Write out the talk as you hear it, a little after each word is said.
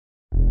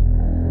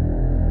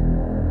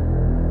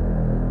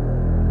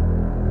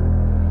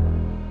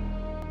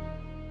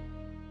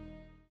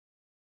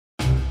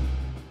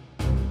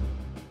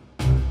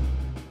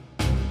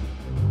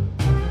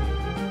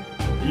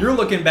you're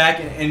looking back,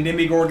 and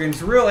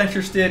Demigorgon's real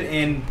interested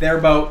in their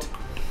boat,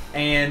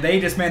 and they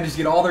just managed to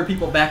get all their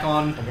people back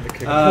on their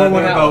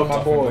boat.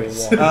 My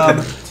boys.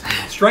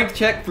 Strength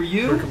check for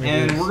you,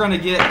 and we're gonna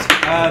get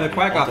the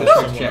Quack off the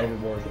strength check.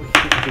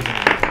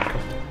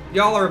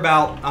 Y'all are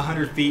about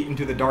 100 feet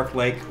into the Dark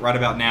Lake right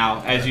about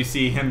now, as you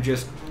see him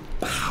just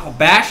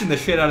bashing the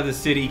shit out of the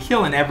city,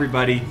 killing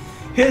everybody.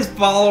 His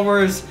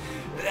followers,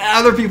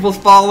 other people's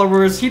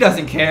followers, he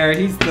doesn't care.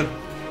 He's the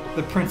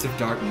Prince of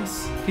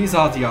Darkness. He's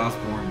Ozzy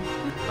Osbourne.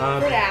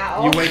 For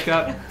now. You wake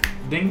up.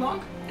 Ding Dong?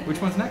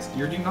 Which one's next?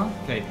 Your Ding Dong?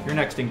 Okay, you're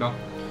next, Ding Dong.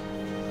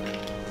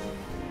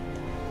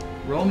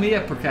 Roll me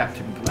a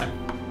perception check.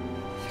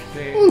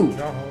 Ooh,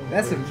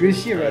 that's some good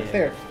shit right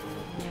there.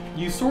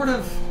 You sort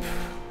of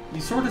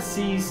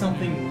see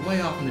something way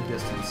off in the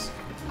distance.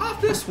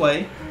 Off this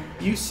way,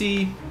 you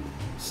see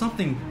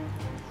something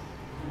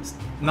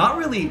not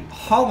really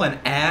hauling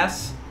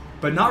ass,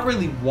 but not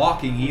really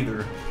walking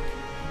either.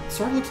 It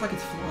sort of looks like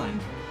it's flying.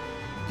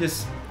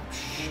 Just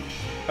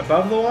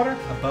Above the water?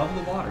 above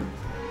the water.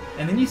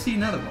 And then you see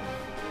another one.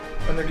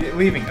 And they're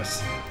leaving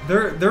us.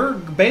 They're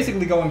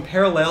basically going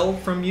parallel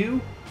from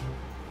you,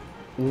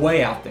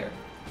 way out there.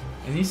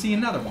 And you see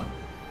another one.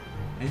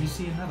 And you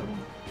see another one.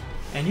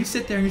 And you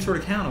sit there and you sort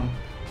of count them.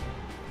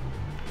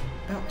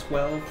 About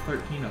 12,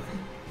 13 of them.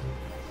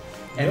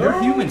 And they're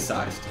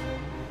human-sized.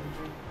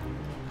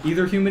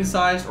 Either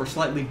human-sized or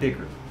slightly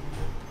bigger.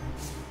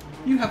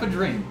 You have a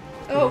dream.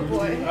 Oh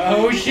boy.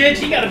 Oh shit,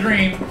 she got a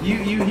dream.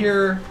 You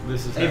hear a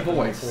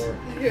voice.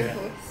 Your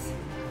voice.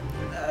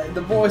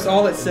 The voice,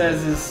 all it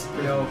says is,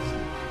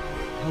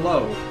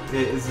 hello.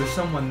 Is there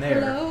someone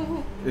there?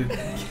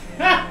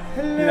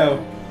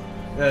 Hello.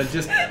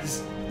 Just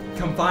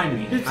come find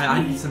me.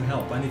 I need some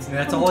help.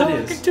 That's all it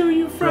is. Talking to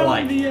you For from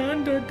like the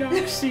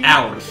underdark sea.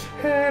 hours.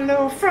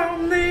 Hello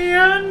from the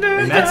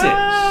underdark. And that's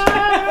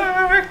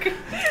it.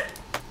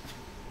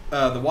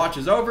 The watch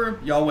is over.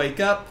 Y'all wake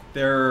up.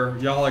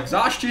 Y'all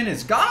exhaustion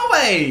is gone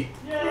away.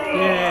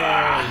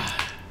 Yeah.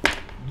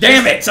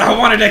 Damn it! I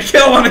wanted to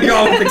kill one of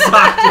y'all with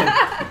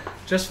exhaustion.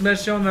 Just to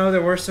let y'all know,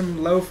 there were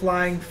some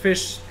low-flying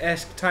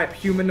fish-esque type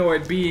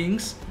humanoid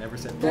beings. Never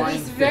said That flying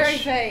is fish. very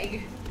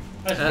vague.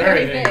 That's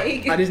Very very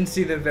vague. I didn't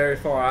see them very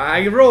far.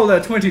 I rolled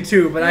a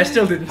 22, but I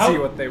still didn't How- see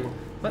what they were.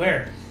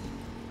 Where?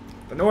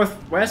 The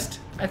northwest,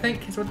 I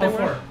think, is what they How were.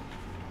 far?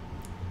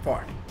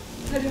 Far.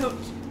 I don't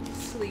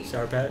sleep.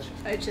 Sour Patch.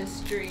 I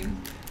just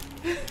dream.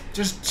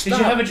 Just Did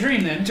you have a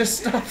dream then? Just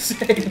stop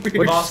saying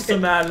weird Boston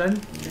shit.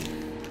 Island.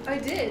 I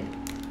did.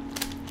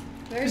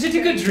 Very Is it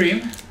a good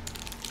dream?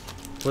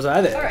 Was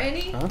I there? Or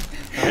any? Huh?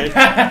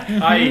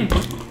 Aye.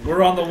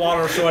 We're on the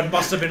water, so it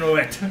must have been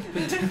wet.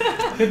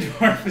 The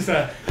dwarf is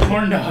a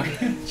corn dog.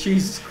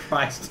 Jesus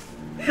Christ.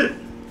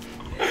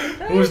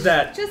 Who's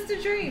that? Just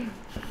a dream.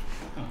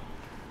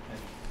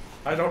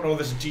 I don't know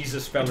this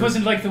Jesus fella. It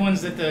wasn't like the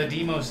ones that the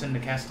Demos and the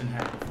Caston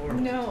had before.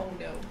 No.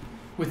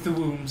 With the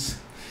wombs.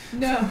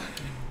 No.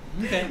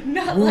 Okay.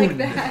 Not like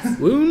that.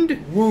 Wound?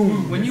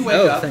 When you wake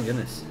Oh, up, thank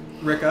goodness.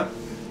 Rikka,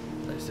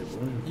 I said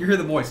wound. you hear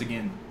the voice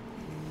again.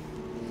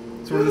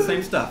 Sort of the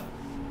same stuff.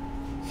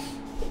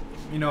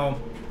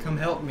 Come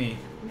help me.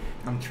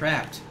 I'm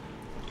trapped.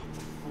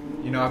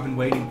 I've been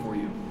waiting for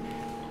you.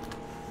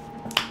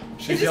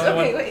 Is this,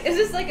 wait, is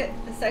this like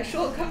a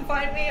sexual come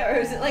find me, or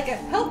is it like a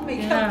help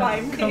me come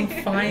find me? Come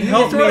find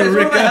Help me,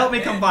 Rikka. help me,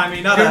 come find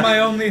me. Not You're a, my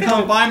only come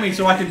hope. find me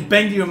so I can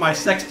bang you in my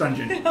sex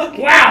dungeon.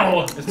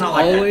 Wow! It's not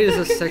like Always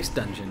a sex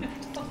dungeon.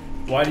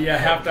 Why do you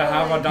have to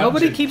have a dungeon?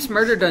 Nobody keeps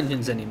murder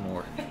dungeons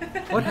anymore.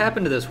 What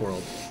happened to this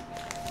world?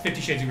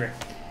 50 Shades of Grey.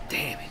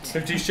 Damn it.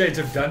 50 Shades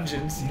of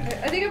Dungeons.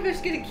 I think I'm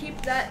just gonna keep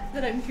that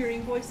I'm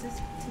hearing voices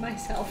to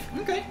myself.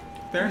 Okay,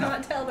 fair enough.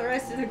 Not tell the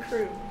rest of the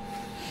crew.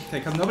 Okay,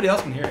 because nobody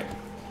else can hear it.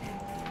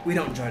 We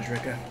don't judge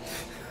Rikka.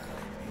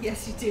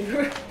 Yes, you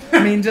do.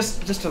 I mean,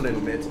 just a little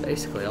bit.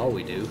 Basically all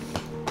we do.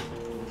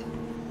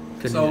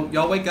 Couldn't So even-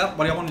 y'all wake up.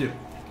 What do y'all want to do?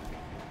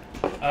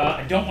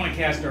 I don't want to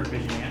cast Dark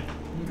Vision yet.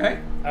 Okay.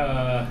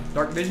 Uh,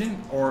 Dark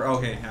vision or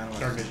okay? I don't know.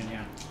 Dark Vision,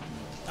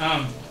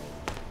 yeah.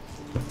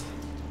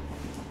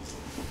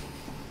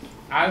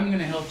 I'm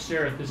gonna help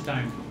Sarah this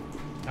time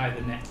tie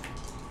the net.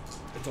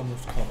 It's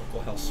almost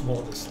comical how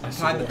small this is.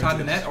 Tie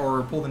the net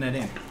or pull the net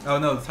in. Oh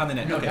no, tie the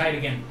net. No, okay. tie it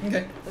again.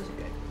 Okay. Those are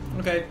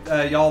good.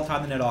 Okay. Y'all tie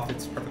the net off.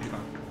 It's perfectly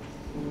fine.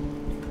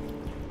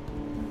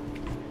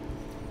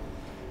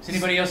 Does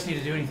anybody else need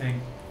to do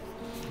anything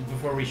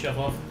before we shove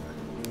off?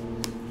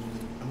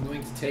 I'm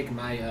going to take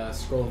my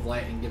scroll of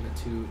light and give it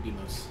to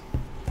Demos.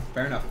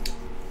 Fair enough.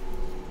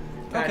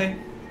 Okay.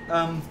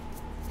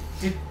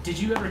 Did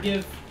you ever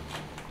give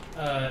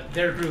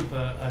their group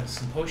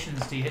some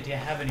potions? Do you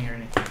have any or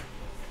anything?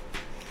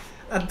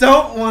 I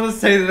don't want to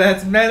say that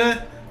that's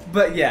meta,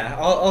 but yeah,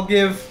 I'll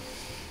give.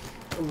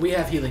 We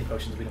have healing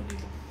potions. We don't need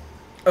them.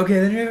 Okay,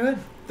 then you're good.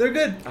 They're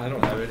good. I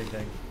don't have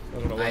anything. I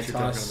don't know what I you're talking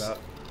toss about.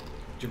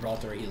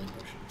 Gibraltar a healing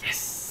potion.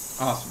 Yes.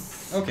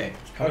 Awesome. Okay.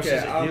 How much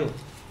does it heal?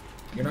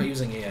 You're not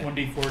using it yet.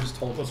 1d4 is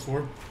total plus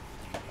 4.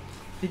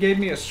 He gave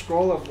me a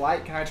scroll of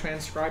light. Can I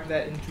transcribe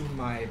that into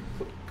my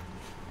book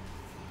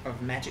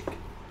of magic?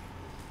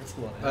 That's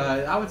a lot.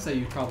 I would say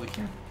you probably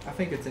can. I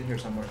think it's in here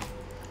somewhere.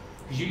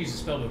 Because you use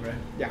a spellbook, right?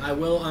 Yeah. I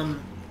will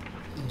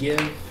give.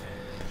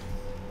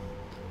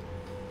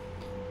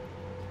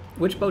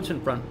 Which boat's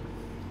in front?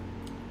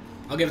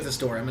 I'll give it to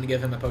Story. I'm gonna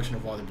give him a potion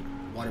of water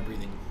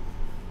breathing.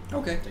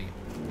 Okay. Take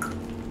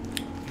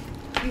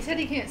it. You said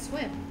he can't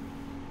swim.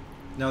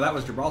 No, that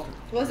was Gibraltar.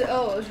 Was it?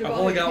 Oh, it was your I've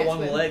ball. only You got can't one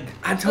swim. leg.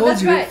 I Oh, told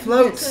that's you right. it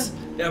floats.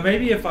 Yeah,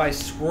 maybe if I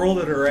swirled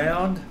it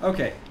around.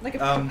 Okay. Like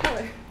a Um,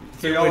 propeller.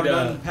 So y'all are would,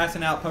 done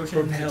passing out potions,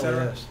 Propel,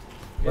 etc. yes.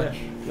 What?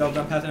 Y'all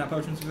done passing out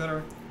potions,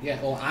 etc. Yeah.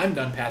 Well, I'm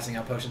done passing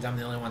out potions. I'm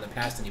the only one that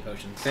passed any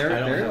potions. Very, I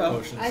don't very have well.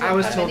 potions. I I don't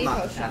was have told any not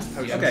to potions. pass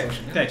potions. Okay.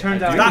 Okay.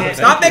 Turns out I Stop, can't.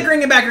 stop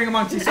bickering and backering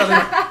amongst each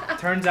other.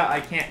 Turns out I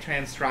can't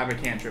transcribe a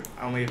cantrip.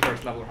 Only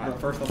first level or higher.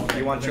 First level.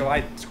 You want your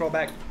light? Scroll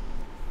back.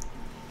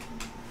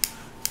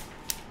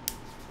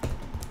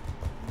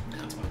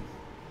 That's fine.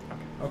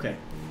 Okay.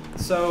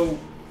 So,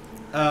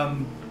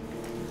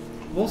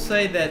 we'll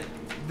say that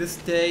this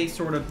day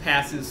sort of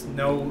passes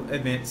no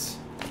events.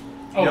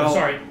 Oh, Y'all-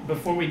 sorry.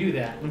 Before we do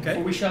that, Okay.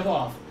 before we shove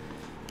off,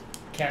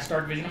 cast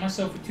Dark Vision on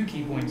myself with 2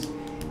 key points,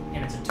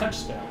 and it's a touch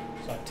spell.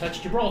 So I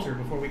touch Gibraltar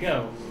before we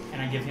go,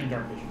 and I give him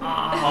Dark Vision.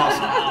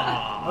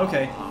 Awesome.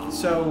 Okay.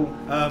 So,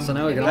 So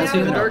now we can Yeah. all see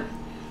in the dark?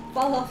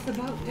 Fall off the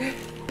boat.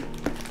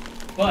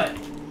 But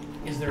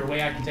is there a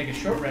way I can take a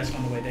short rest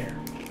on the way there?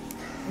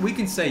 we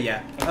can say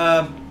yeah.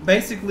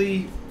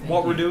 Basically,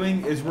 what we're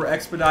doing is we're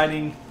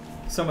expediting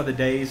some of the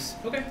days.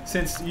 Okay.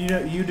 Since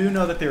you do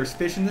know that there's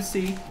fish in the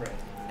sea, Right.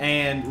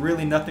 and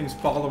really nothing's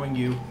following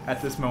you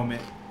at this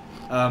moment.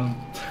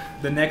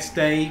 The next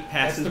day That's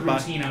passes the by.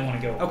 routine I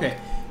want to go on. Okay,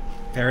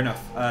 fair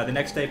enough. The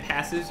next day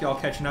passes. Y'all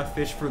catch enough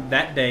fish for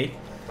that day,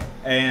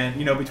 and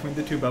between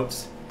the two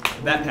boats,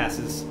 that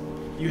passes.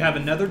 You have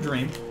another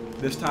dream.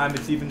 This time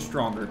it's even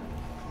stronger.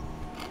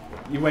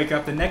 You wake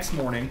up the next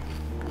morning,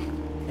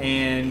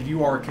 and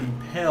you are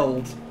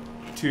compelled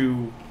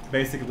to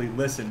basically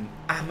listen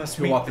I must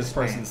to meet what this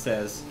man. person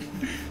says.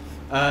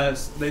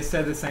 They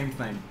said the same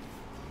thing,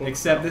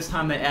 except this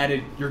time they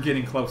added, "You're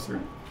getting closer."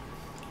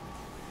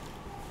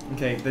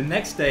 Okay, the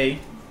next day.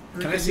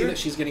 Can I see that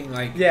she's getting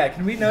like? Yeah,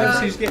 can we notice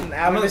she's getting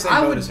out of this?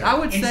 I would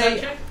Insight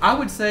check? I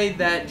would say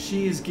that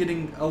she is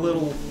getting a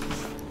little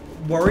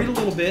worried a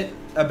little bit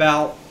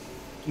about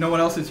no one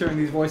else is hearing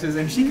these voices,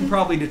 and she can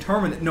probably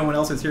determine that no one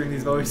else is hearing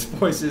these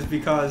voices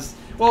because.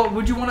 Well,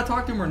 would you want to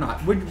talk to him or not?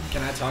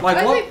 Can I talk? Like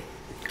I what? think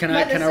Can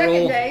by I the can I second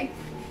roll day,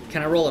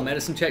 can I roll a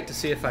medicine check to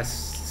see if I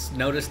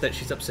notice that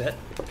she's upset?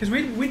 Because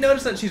we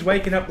noticed that she's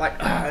waking up like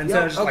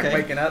instead of just like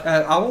waking up.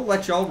 I will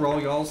let y'all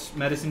roll y'all's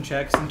medicine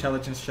checks,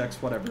 intelligence checks,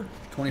 whatever.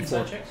 24.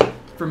 Insight checks?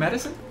 For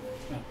medicine,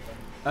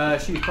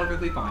 she's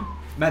perfectly fine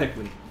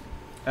medically,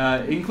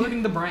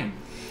 including the brain.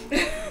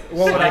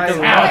 What would I Ow,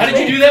 roll? how did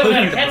you do that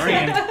without a Including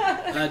the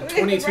cat's brain. hand?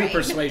 22 Right.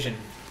 persuasion.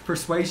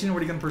 Persuasion. What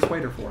are you gonna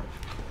persuade her for?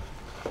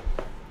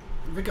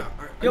 Rikka,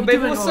 are Yo, you baby,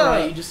 doing what's all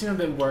right? up? You just seem a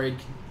bit worried.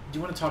 Do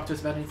you want to talk to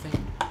us about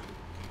anything?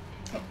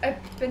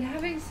 I've been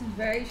having some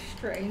very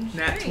strange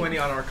Nat dreams. 20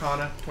 on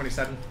Arcana,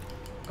 27,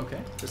 Okay.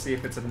 to see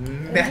if it's a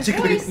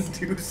magically voice.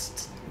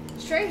 induced.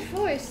 Strange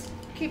voice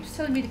keeps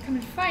telling me to come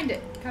and find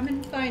it. Come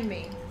and find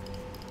me.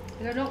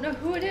 And I don't know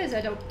who it is.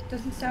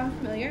 Doesn't sound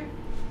familiar.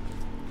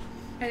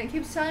 And it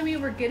keeps telling me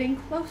we're getting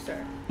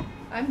closer.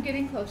 I'm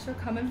getting closer.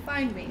 Come and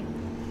find me.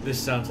 This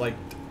sounds like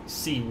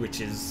sea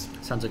witches.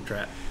 Sounds like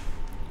trap.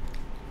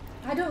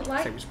 I don't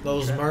like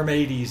Those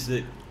mermaidies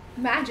that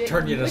magic.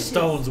 turn you to witches.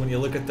 stones when you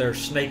look at their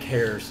snake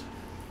hairs.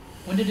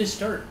 When did this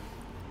start?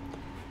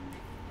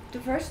 The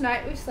first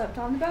night we slept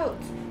on the boat.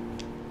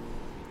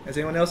 Has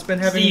anyone else been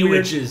having Sea weird?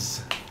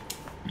 witches.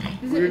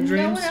 Is Weird it dreams?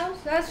 no one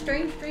else that has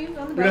strange dreams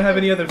on the boat? We don't have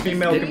any other Just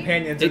female me?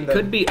 companions in It the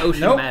could be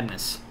ocean Nope.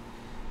 madness.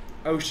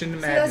 ocean So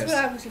madness. that's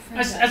what I was afraid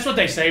That's, of. that's what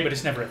they say, but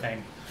it's never a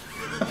thing.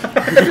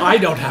 I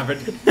don't have it.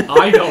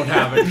 I don't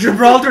have it.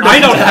 Gibraltar. I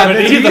don't have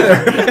it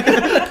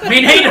either.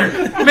 Main hater!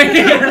 Main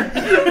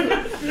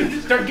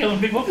hater! Start killing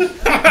people.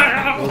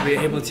 We'll be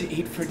able to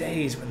eat for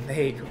days when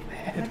they go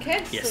I mad.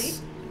 can't Yes.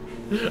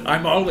 sleep.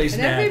 I'm always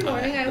And mad. every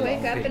morning I wake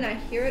up Lovely. and I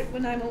hear it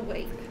when I'm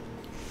awake.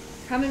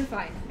 Come and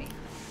find me.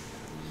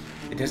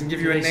 It doesn't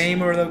give you a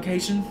name or a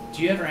location.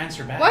 Do you ever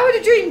answer back? Why would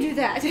a dream do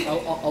that?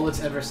 All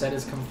it's ever said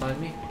is "Come find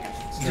me."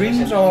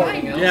 Dreams are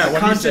Anything else? Yeah, what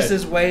he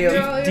consciousness way of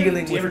No,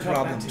 dealing Do you ever with talk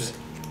back problems. to it?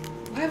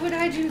 Why would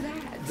I do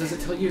that? Does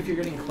it tell you if you're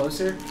getting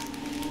closer?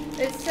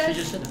 It She says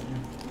just said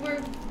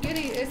that.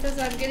 it says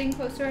I'm getting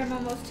closer, I'm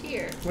almost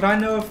here. Would I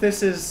know if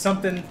this is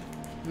something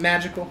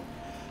magical?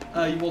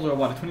 You rolled a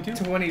what? A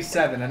 22?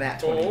 27, a nat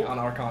 20 on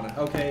Arcana.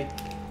 Okay.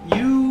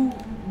 You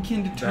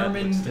can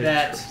determine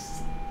that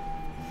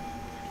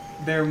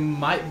there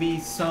might be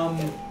some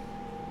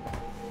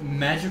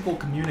magical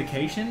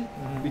communication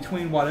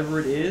between whatever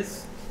it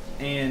is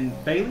and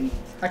Bailey.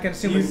 I can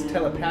assume it's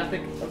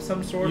telepathic of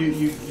some sort.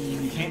 You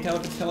can't tell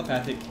if it's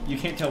telepathic. You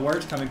can't tell where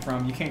it's coming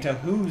from. You can't tell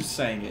who's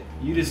saying it.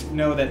 You just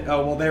know that,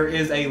 oh, well, there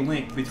is a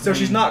link between... So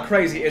she's not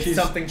crazy, it's She's-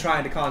 something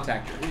trying to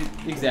contact her.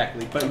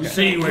 Exactly. But you,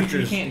 Sea can't, you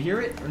witches. can't hear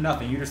it or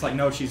nothing. You just like,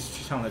 no,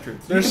 she's telling the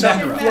truth. There's You can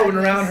back something her up. floating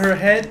around her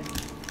head.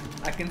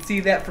 I can see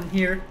that from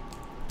here.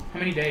 How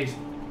many days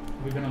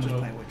have we been on the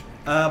boat?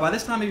 By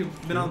this time,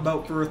 you've been on the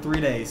boat for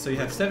 3 days, so you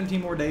have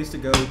 17 more days to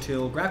go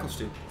till Grackle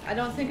Stew. I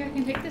don't think I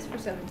can take this for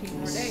 17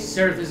 more days.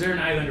 Sarah, is there an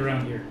island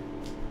around here?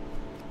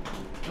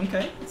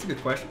 Okay, that's a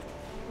good question.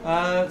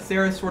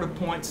 Sarah sort of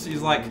points.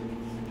 She's like,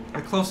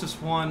 the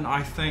closest one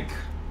I think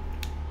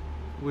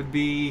would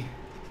be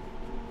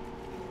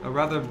a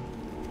rather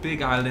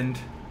big island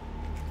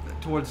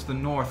towards the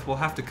north. We'll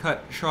have to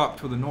cut sharp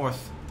to the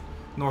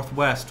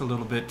northwest a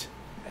little bit.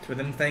 That's where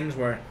them things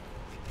were.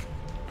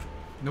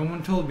 No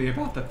one told me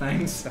about the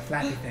things. The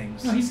flappy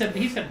things. No, he talked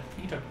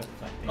about the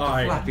flat thing.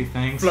 Aye. Flappy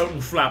things. Floating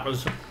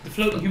flappers. The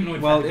floating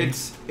humanoid. Well, flat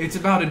it's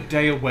about a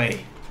day away.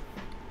 thing.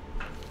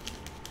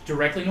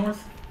 Directly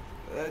north.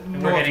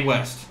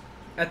 Northwest.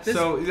 heading At this,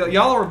 So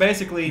y'all are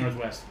basically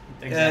Northwest.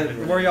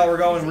 Exactly. where y'all were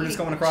going. We're just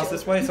going across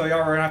this way. So y'all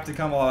are gonna have to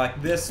come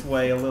like this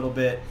way a little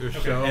bit, You're Okay.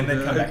 so and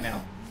then come good. back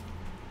now.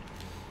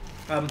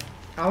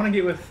 I want to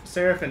get with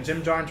Seraph and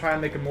Jim Jar and try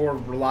and make a more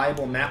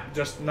reliable map,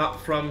 just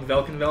not from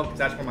Velkenveld, because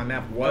that's where my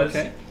map was,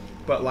 Okay.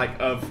 but like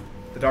of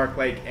the Dark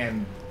Lake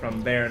and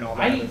from there and all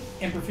that. I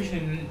am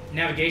proficient in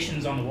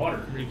navigations on the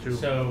water. Me too.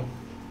 So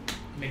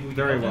maybe we can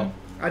Very help well. them.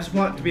 I just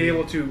want to be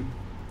able to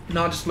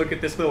not just look at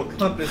this little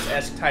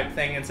compass-esque type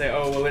thing and say,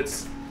 oh, well,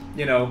 it's,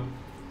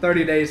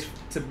 30 days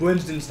to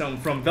Blindenstone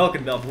from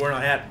Velkenveld. We're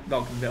not at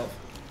Velkenveld.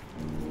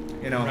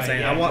 You know what I'm Right,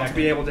 saying? yeah, I want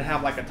exactly. to be able to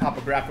have like a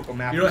topographical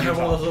map. You don't to have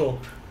use one of off. those little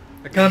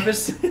A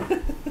compass?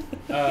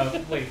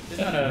 Wait, isn't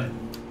that a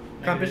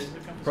Compass? is it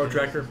a compass?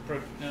 protractor.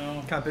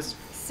 No. Compass.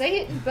 Say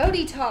it in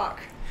Bodhi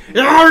talk.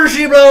 Yar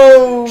she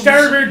blows!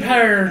 Starboard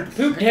power.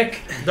 Poop deck.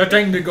 The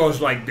thing that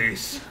goes like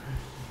this.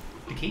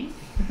 The key?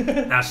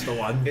 That's the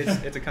one.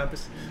 It's a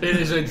compass. It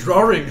is a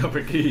drawing of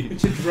a key.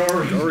 It's a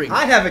drawer.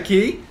 I have a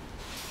key.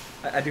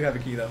 I do have a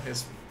key though.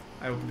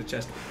 I opened the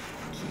chest.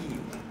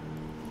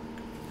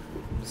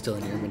 Still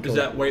in your inventory. Is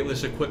that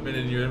weightless equipment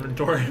in your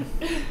inventory?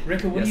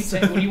 Rikka, what Yes. do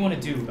you think? What do you want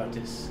to do about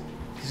this?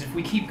 Because if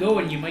we keep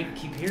going, you might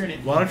keep hearing it.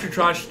 Why don't you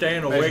try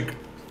staying awake?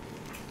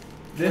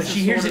 Well,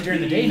 she hears it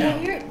during the day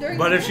now.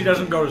 But if she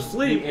doesn't go to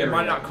sleep, it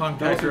might not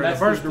contact her in the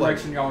first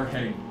place. y'all are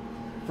heading.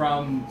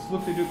 From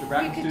Swiftly Duke to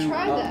Grackle could Stew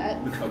try up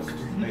that. the coast,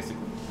 basically.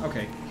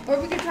 Okay, Or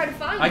we could try to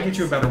find I it. get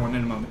you a better one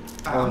in a moment.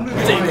 I'm gonna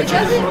It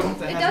doesn't,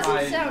 to it have my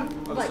doesn't sound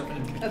other like stuff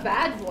in. a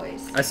bad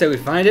voice. I say we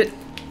find it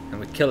and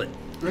we kill it.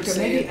 Rikka,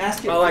 maybe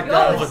ask it. I like Go,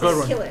 that. That's a good let's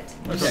one. kill it.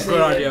 That's a Say good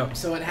that- idea.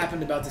 So it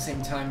happened about the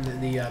same time that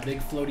the big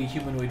floaty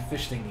humanoid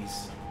fish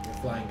thingies were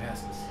flying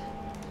past us.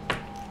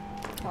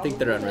 I think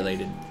they're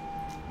unrelated.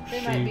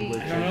 They might be.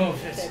 I don't know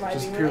if They it's. might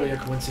Just be purely a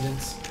related.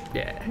 coincidence.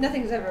 Yeah.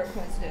 Nothing's ever a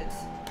coincidence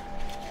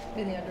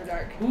in the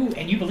Underdark. Ooh,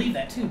 and you believe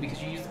that too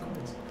because you use the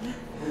cards.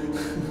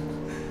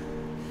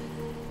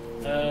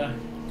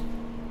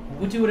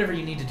 We'll do whatever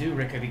you need to do,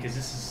 Rikka, because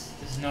this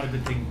is not a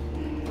good thing.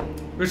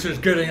 This is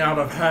getting out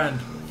of hand.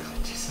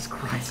 Jesus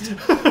Christ.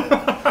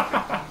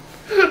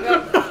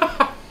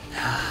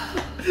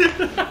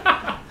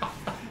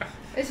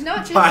 It's not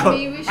just Tyler,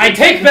 me. We should I take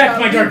think back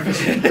about my it. dark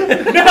vision.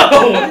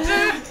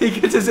 No. He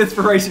gets his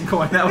inspiration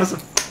coin. That was a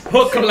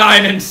Hook,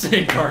 line, and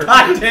sinker.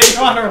 hot take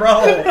on a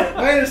roll.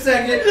 Wait a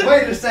second.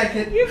 Wait a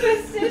second. You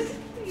missed it.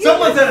 You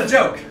Someone said a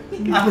joke.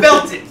 I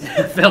felt it.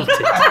 Felt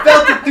it. I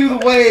felt it through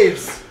the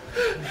waves.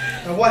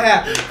 And what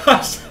happened?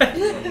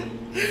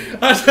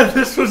 I said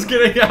this was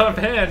getting out of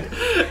hand.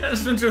 And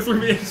Spencer threw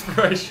me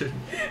inspiration.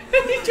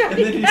 You tried And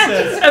to then he catch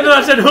says, it. And then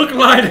I said hook,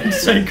 line, and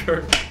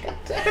sinker.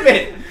 damn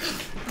it.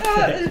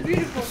 Oh, it was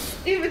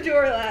beautiful. Even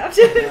Jory laughed.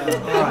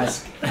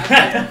 Alright.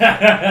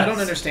 I don't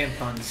understand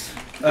puns.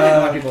 A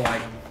lot of people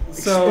like them.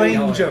 So,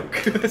 Explain joke.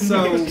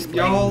 so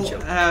y'all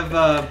joke.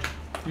 have,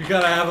 You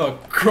gotta have a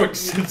crooked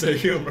sense of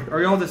humor.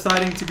 are y'all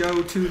deciding to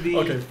go to the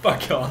Okay,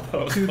 fuck y'all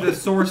though. to the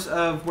source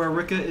of where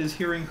Rikka is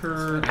hearing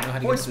her I know how to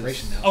get voices?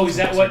 inspiration now. Oh, is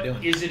that That's what? I'm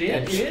doing. Is it?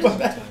 It is.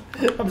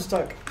 I'm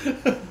stuck.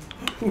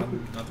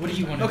 What do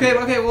you want to Okay, do?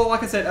 okay. Well,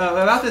 like I said,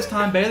 about this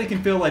time, Bailey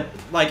can feel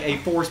like a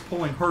force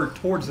pulling her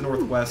towards the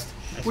northwest,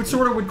 which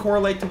sort of would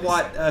correlate to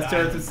what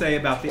Sarah would say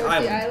about the Towards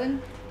island. the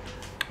island.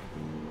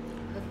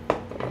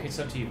 Okay, it's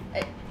up to you.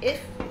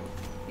 If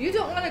you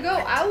don't want to go,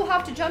 I will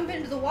have to jump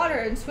into the water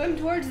and swim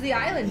towards the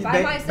island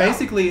by myself.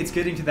 Basically, it's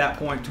getting to that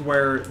point to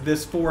where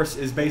this force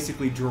is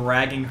basically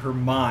dragging her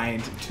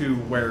mind to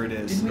where it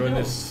is. Didn't we go?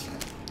 Goodness.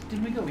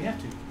 Didn't we go? We have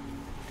to.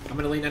 I'm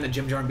gonna lean down to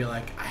Jim Jar and be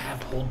like, I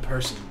have hold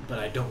person, but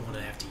I don't want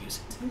to have to use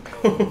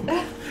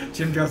it.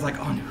 Jim Jar's like,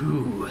 on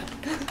who?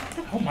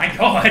 Oh my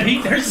God!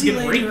 There's the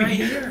lady right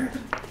here.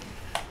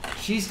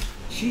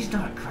 She's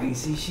not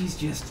crazy. She's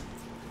just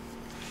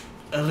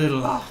a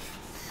little off.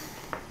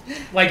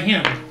 Like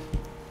him.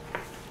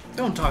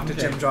 Don't talk to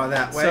Okay. Jim Jar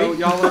that way. So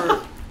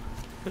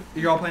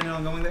y'all planning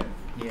on going there?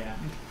 Yeah.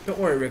 Don't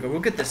worry, Rikka. We'll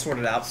get this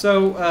sorted out.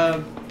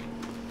 So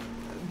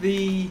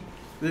the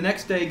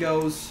next day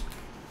goes,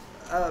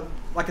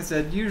 like I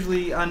said,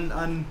 usually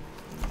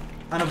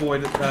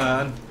unavoided,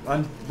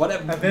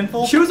 whatever.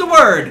 Eventful? Choose a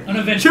word.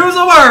 Uneventful. Choose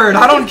a word.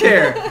 I don't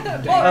care.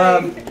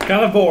 Boring.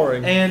 Kind of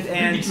boring.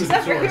 And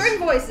Except for hearing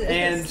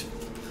voices.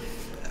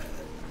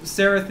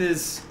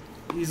 Sereth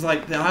he's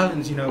like, the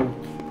island's,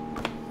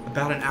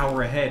 about an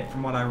hour ahead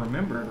from what I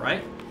remember,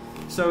 right?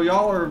 So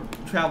y'all are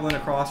traveling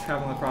across.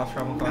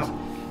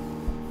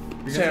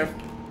 Sheriff,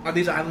 are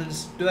these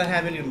islands, do they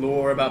have any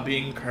lore about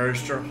being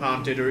cursed or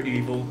haunted or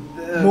evil?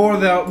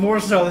 More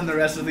so than the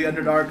rest of the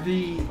Underdark.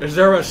 Is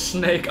there a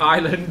Snake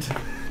Island?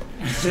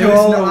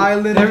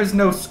 There is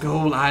no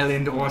Skull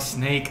Island or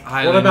Snake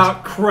Island. What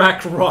about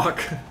Cracked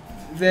Rock?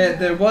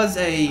 There was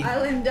a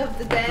Island of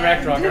the Damned.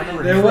 Cracked Rock. I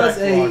remember. there was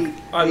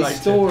I a liked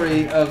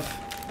story of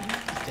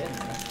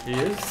He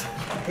is?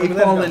 a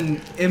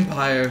fallen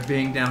empire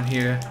being down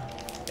here,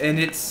 and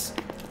it's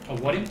A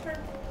what empire?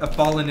 a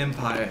fallen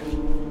empire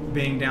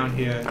being down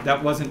here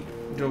that wasn't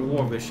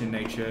dwarvish in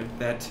nature.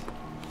 That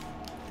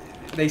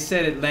they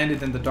said it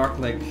landed in the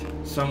Darklake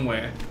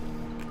somewhere.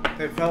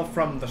 It fell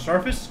from the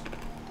surface?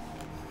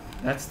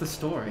 That's the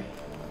story.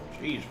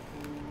 Jeez.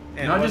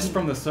 And Not wasn't- just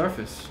from the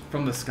surface,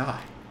 from the sky.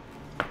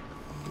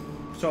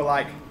 So,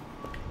 like,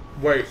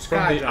 Wait, Sky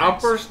from the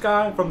giants. upper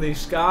sky? From the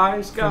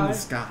sky? From the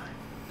sky.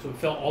 So it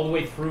fell all the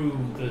way through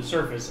the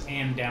surface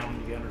and down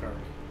into the Underdark.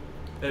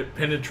 It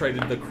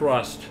penetrated the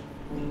crust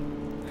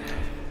and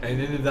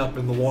ended up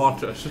in the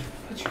water.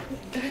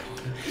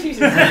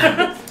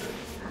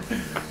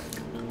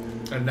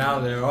 And now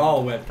they're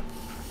all wet.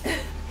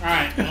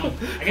 Alright, well,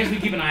 I guess we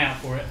keep an eye out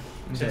for it.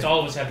 Since Okay. all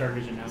of us have dark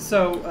vision now.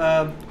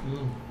 So,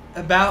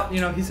 about,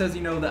 he says,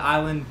 the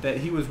island that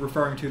he was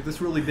referring to,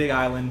 this really big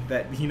island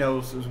that he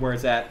knows is where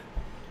it's at,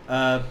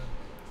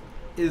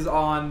 is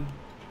on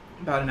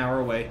about an hour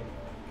away.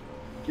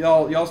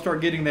 Y'all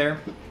start getting there,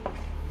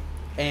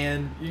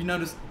 and you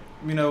notice,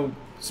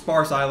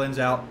 sparse islands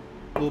out,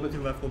 a little bit to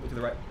the left, a little bit to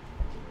the right.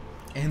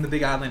 And the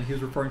big island he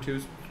was referring to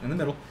is in the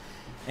middle.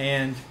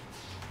 And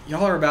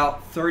y'all are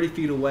about 30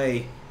 feet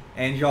away,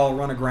 and y'all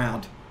run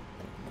aground.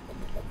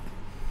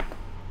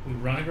 We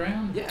run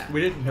aground? Yeah.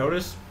 We didn't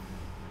notice.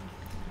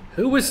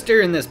 Who was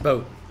steering this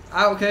boat?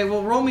 Okay,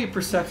 well, roll me a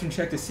perception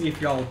check to see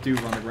if y'all do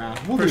run aground.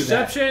 We'll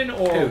Perception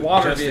or Who?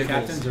 water Just the vehicles?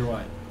 captains or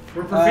what?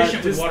 We're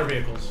proficient with just- water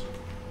vehicles. do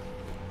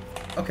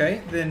that.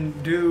 Okay, then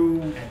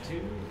do...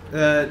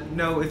 At 2.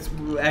 no, it's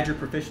add your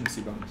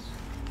proficiency bonus.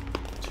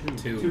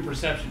 2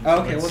 perception. Oh,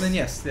 so okay, well that's- then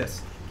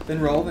yes. Then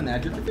roll, then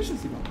add your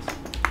proficiency bonus.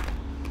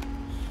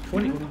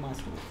 20.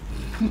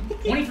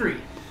 23.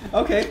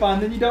 Okay,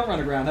 fine, then you don't run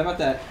aground. How about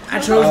that? I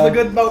chose the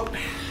good boat.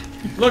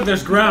 Look,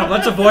 there's ground.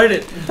 Let's avoid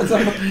it.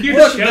 You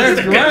Look, chose there's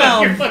the good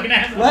ground. You're fucking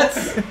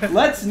asshole.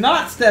 Let's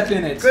not step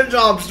in it. Good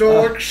job,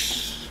 Stork.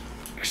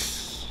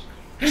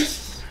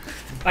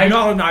 I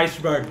Not an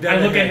iceberg. I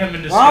look at him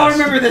in disgust. I'll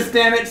remember this,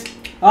 damn it.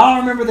 I'll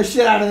remember the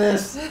shit out of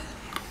this.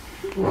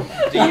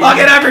 I'll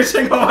get every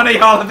single one of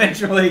y'all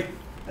eventually.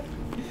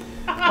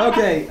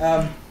 Okay,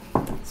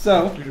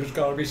 so You just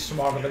gotta be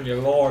smarter than your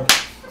lord.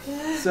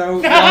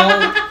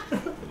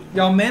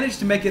 y'all managed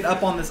to make it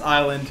up on this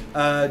island.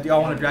 Do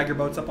y'all want to drag your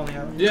boats up on the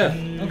island? Yeah.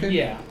 Okay.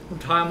 Yeah.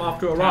 Tie him off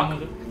to a Time rock.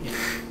 with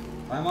it.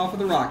 I'm off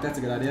with a rock. That's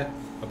a good idea.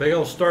 A big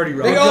old sturdy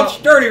rock. Big old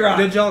sturdy rock.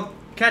 Did y'all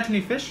catch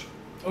any fish?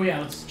 Oh yeah,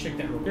 let's check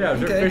that real quick. Yeah, is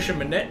there Okay. fish in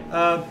my net?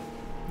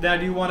 Now,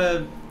 do you want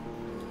to...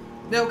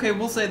 Okay,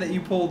 we'll say that you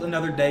pulled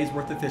another day's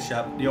worth of fish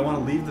up. Do you want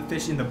to leave the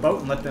fish in the boat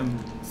and let them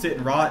sit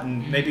and rot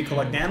and maybe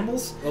collect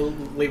animals? We'll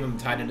leave them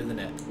tied into the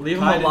net. Leave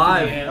Tied them into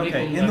alive. Yeah, leave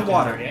Okay, them in the left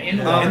water. Yeah, in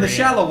the water. In the yeah.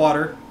 shallow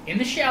water, In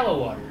the shallow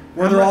water.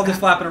 where they're all just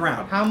flapping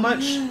around. How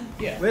much?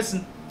 Yeah.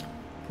 Listen.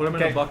 Put them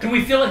in Okay. a bucket. Can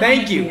we fill it? How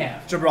Thank much you, We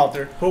have?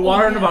 Gibraltar. Put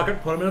water in yeah. a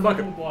bucket. Put them in a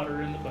bucket. Put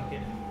water in the bucket.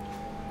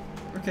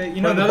 Okay, you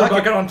Put know the another bucket...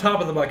 bucket on top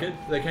of the bucket.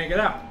 They can't get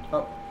out.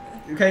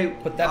 Okay,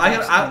 Put that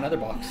box in another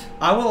box.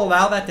 I will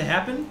allow that to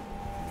happen,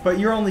 but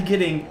you're only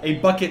getting a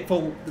bucket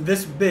full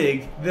this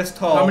big, this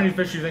tall. How many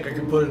fish do you think I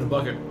can put in a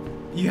bucket?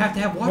 You have to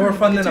have water. More in the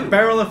fun bucket, than a too.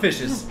 barrel of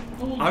fishes.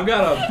 I've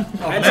got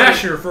a I'd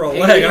masher for a It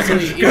leg. I could can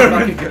easily, just each go.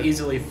 bucket could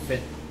easily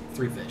fit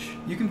 3 fish.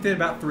 You can fit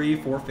about 3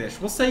 or 4 fish.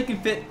 We'll say you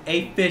can fit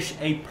a fish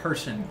a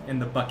person in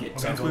the bucket,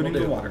 Okay, including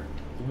we'll the do. water.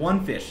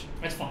 1 fish.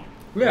 That's fine.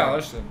 Yeah,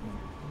 that's it.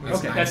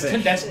 Okay.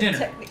 That's dinner.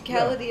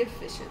 Technicality of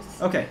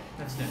fishes. Okay,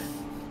 That's dinner.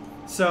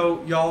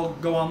 so y'all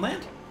go on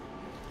land.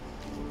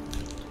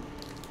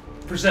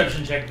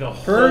 Perception check the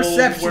whole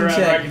Perception wherever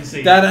check. I can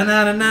see. Da da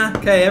da da da.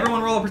 Okay,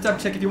 everyone roll a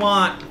perception check if you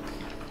want.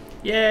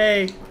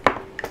 Yay!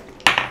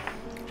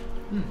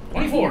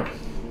 24.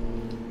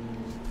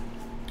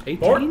 18?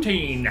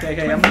 14.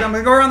 Okay, I'm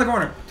gonna go around the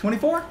corner.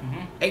 24?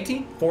 Mhm.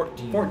 18?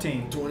 14.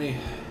 14. 20.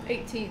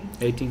 18.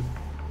 18.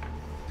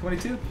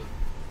 22?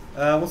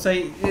 We'll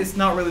say it's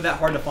not really that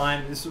hard to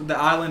find. The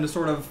island is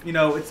sort of,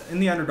 it's in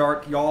the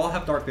Underdark. Y'all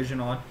have dark vision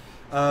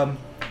on.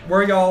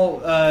 Where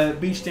y'all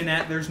beached in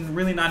at, there's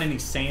really not any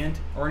sand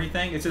or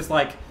anything. It's just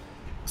like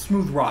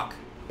smooth rock.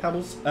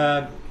 Pebbles.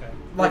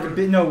 Like a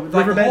bit, no,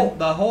 like Riverbed?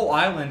 the whole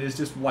island is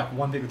just like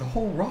one big. The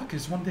whole rock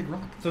is one big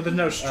rock. So there's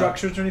no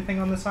structures or anything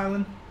on this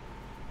island?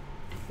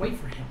 Wait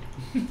for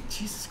him.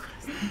 Jesus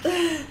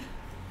Christ.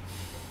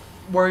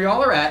 Where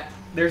y'all are at,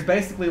 there's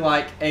basically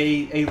like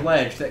a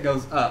ledge that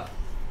goes up,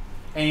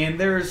 and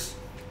there's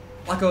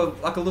like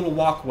a little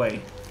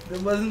walkway.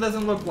 It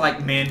doesn't look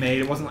like man-made.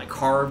 It wasn't like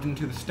carved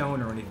into the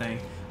stone or anything.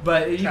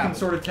 But you can Traveled.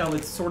 sort of tell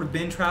it's sort of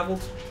been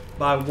traveled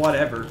by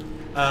whatever.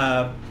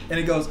 and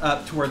it goes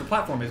up to where the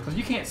platform is because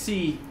you can't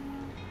see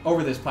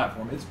over this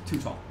platform. It's too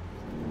tall.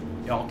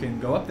 Y'all can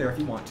go up there if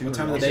you want to. What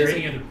time of Is the there day is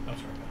any it? other? Oh,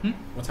 sorry.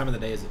 What time of the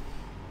day is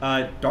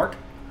it? Dark.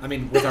 I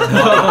mean, with our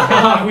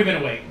body, We've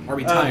been awake. are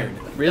we tired?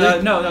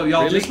 No,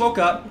 y'all Really? just woke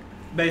up.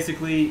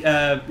 Basically,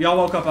 y'all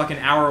woke up like an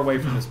hour away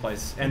from this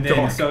place, and then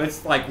Dark. so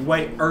it's like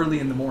way early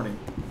in the morning.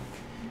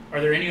 Are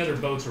there any other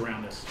boats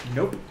around us?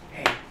 Nope.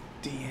 Hey,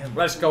 DM.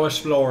 Let's go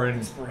exploring.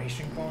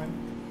 Inspiration coin.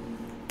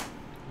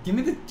 Give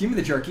me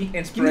the jerky.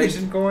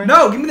 Inspiration coin.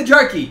 No, give me the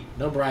jerky.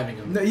 No bribing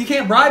him. No, you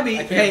can't bribe me. I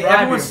can't Hey, bribe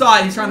everyone you. saw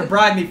it. He's trying to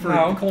bribe me for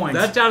No. coins.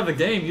 That's out of the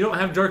game. You don't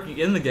have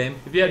jerky in the game.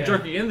 If you had Yeah.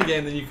 jerky in the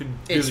game, then you could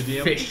do It's the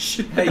DM. fish.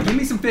 Hey, give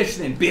me some fish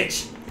then,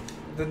 bitch.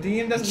 The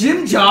DM doesn't.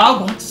 Jim Jar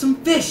wants some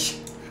fish.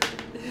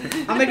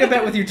 I'll make a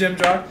bet with you, Jim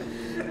Jar.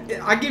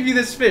 I give you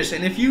this fish,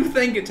 and if you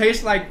think it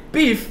tastes like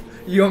beef,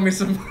 you owe me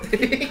some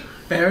money.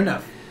 Fair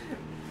enough.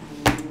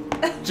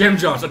 Jim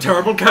John's a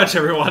terrible catch,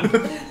 everyone.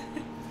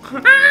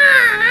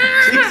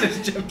 Jesus,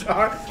 Jim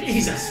Jar.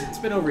 Jesus. It's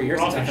been over a year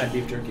since I've had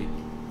beef jerky.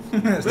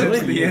 Since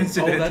the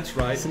incident. Oh, that's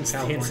right. Since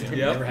the incident.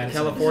 Yep. Never had it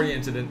California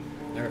incident.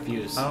 since. I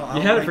refuse. I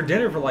You had it for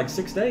dinner for like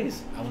 6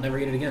 days. I will never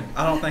eat it again.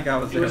 I don't think I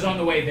was It there. was on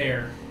the way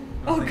there.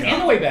 Okay.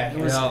 And the way back. It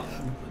was, Yeah.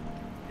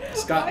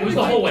 Scott, it was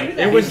the whole way.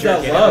 It was the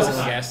jerky that loves. was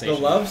in the gas The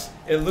station. loves.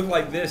 It looked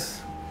like this.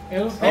 it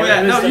was, Oh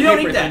yeah, It was no, the you don't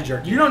paper eat that. thin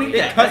jerky. You don't eat It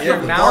that. cuts That your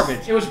is mouth.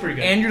 garbage. it was pretty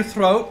good. And your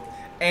throat,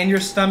 and your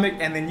stomach,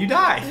 and then you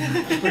die.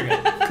 Pretty good.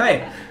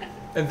 Okay,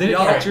 And then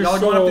y'all, it got your y'all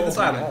going up to soul. this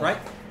island, right?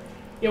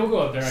 Yeah, we'll go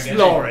up there, I guess.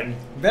 Exploring.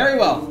 Very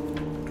well.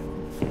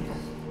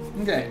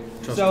 Okay,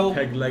 Just so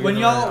peg-legging when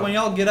y'all around. when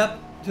y'all get up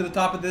to the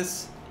top of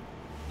this,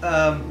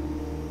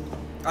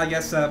 I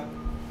guess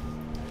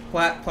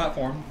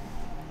platform,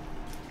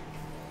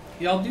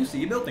 y'all do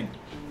see a building,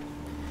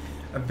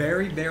 a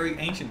very very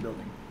ancient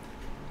building,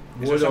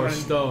 Is there Wood or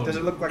something- stone. Does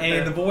it look like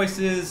and the that?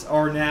 voices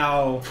are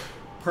now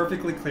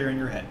perfectly clear in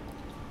your head.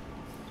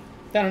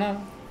 I don't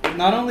know.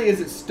 Not only is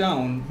it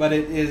stone, but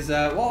it is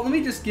well. Let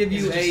me just give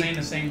Is you it just a saying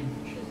the same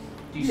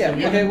shit? Do you Yeah,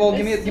 still okay, well,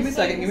 give It's me a the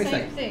second, same- give me a same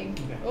second. thing.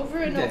 Okay. Over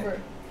and Okay. over.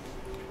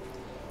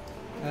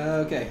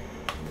 okay.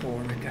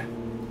 Poor Rikka.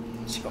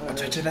 She got a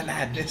touch of the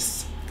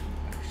madness.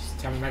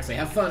 Tell me, Max,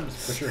 have fun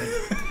for sure.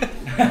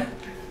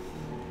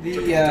 The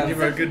Give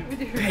her a good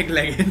peg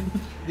legged.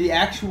 the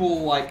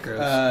actual like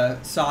Gross.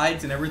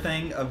 sides and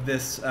everything of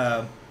this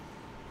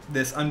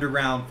this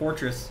underground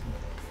fortress,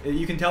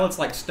 you can tell it's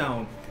like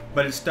stone,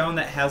 but it's stone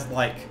that has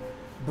like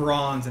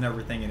bronze and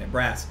everything in it,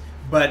 brass.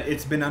 But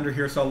it's been under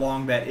here so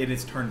long that it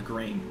has turned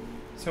green.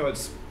 So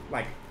it's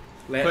like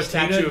Patina?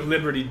 Statue of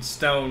Liberty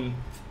stone,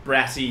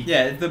 brassy.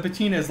 Yeah, the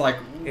patina is like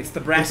It's the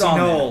brassy on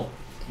knoll.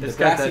 It's The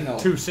got grassy that knoll.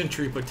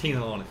 2nd-century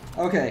patina on it.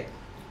 okay,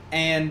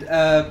 and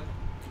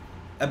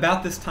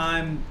about this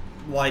time,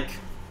 like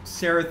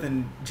Sereth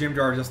and Jim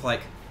Jar are just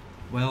like,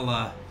 well,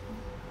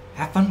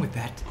 have fun with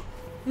that,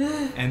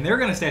 and they're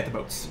gonna stay at the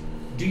boats.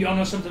 Do y'all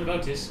know something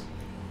about this?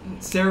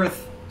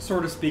 Sereth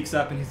sort of speaks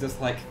up and he's just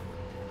like,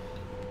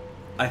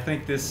 I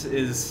think this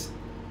is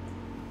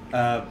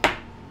the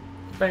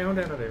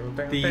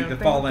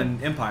fallen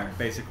empire,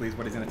 basically, is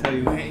what he's going to tell you.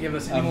 You can't give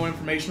us any more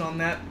information on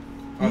that?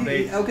 Are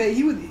they Okay,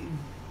 he would.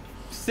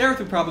 Sereth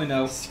would probably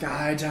know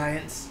sky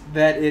giants?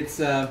 that it's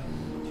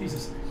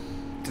Jesus.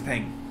 It's a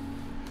thing.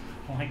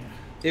 I like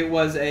that. it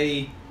was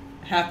a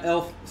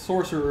half-elf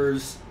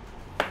sorcerer's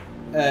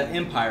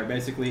empire,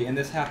 basically, and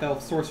this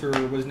half-elf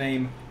sorcerer was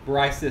named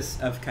Brysis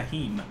of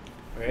Kahim.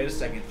 Wait a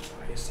second.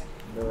 Wait a second.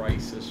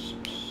 Bryce's.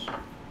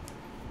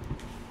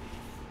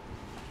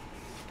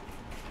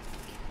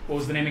 What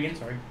was the name again?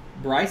 Sorry.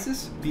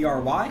 Brysis,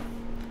 B-R-Y-S-I-S,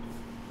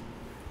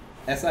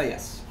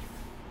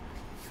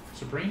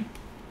 Supreme?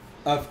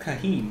 of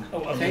Kahim.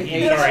 Oh, of Kahim,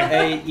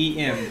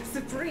 K-H-A-E-M.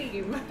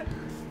 Supreme.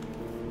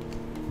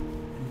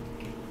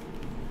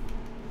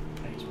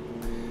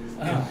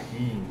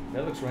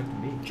 That looks right to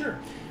me. Sure.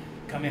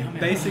 Kamehameha.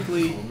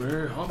 Basically,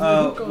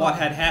 what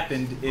had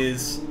happened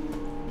is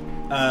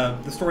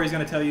the story is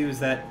going to tell you is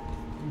that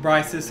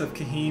Brysis of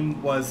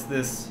Kahim was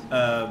this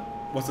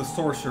was a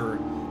sorcerer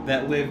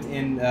that lived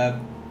in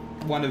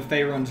one of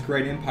Faerun's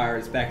great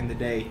empires back in the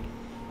day,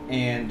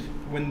 and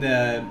when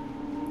the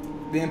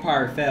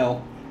empire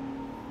fell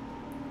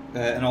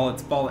and all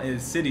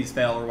its cities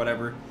fell or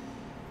whatever,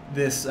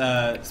 this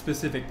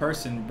specific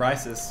person,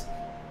 Brysis,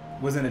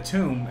 was in a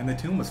tomb, and the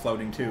tomb was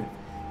floating too,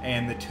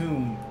 and the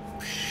tomb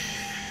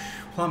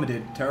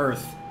plummeted to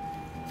earth,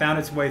 found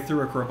its way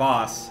through a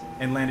crevasse,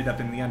 and landed up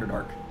in the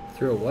Underdark.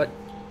 Through a what?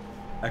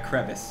 A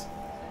crevice.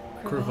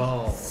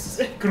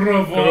 Crevasse.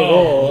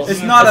 Crevasse.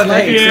 It's not a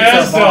vase,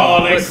 Yes, it's a ball.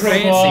 darling, It's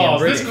fancy and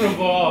crevasse. This British.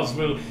 crevasse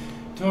will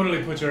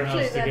totally put your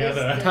house Actually, that is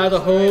together. the- Tie the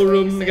whole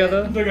room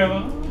together.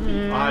 Together.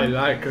 I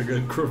like a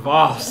good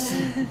crevasse.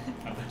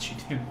 I bet you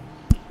do.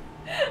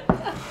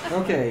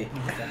 Okay.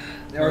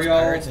 Are Most y'all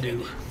pirates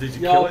do. Did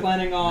you y'all kill it?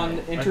 planning on I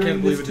can't entering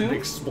believe this it didn't tomb?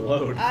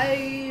 explode.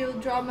 I'll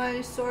draw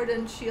my sword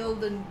and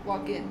shield and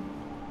walk in.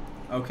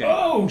 Okay.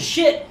 Oh,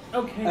 shit!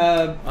 Okay.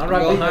 I'm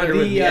right behind her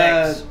with the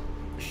axe.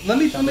 Let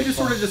me just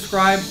sort of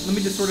describe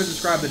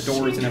the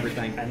doors and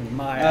everything. And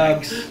my Um,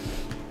 axe.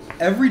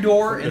 Every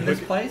door in this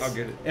place I'll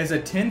get it. is a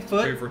 10 Wait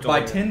foot for it to by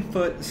light up. 10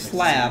 foot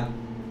slab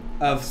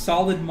of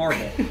solid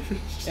marble,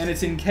 and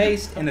it's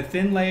encased in a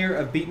thin layer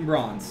of beaten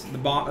bronze. The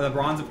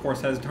bronze, of course,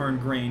 has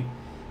turned green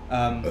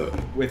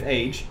with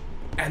age.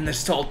 And the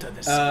salt of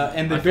this.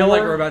 And the I feel door,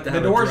 like we're about to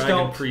have the a doors dragon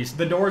don't priest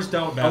the doors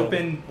don't battle.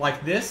 open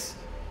like this.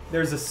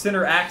 There's a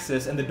center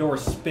axis, and the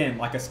doors spin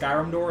like a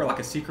Skyrim door or like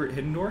a secret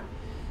hidden door.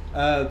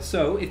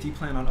 So if you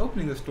plan on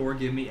opening this door,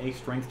 give me a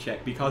strength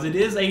check because it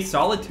is a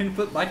solid 10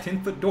 foot by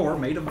 10 foot door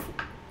made of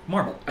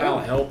marble. I'll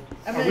help.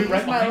 I'm Are gonna we use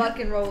right my behind? luck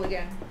and roll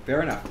again.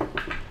 Fair enough.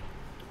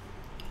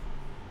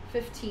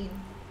 15.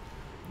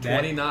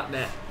 20 not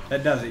net.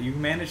 That does it. You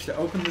managed to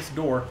open this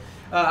door.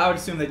 I would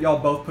assume that y'all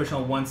both push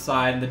on one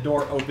side, and the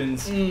door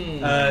opens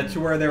to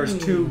where there's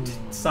two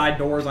side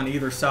doors on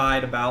either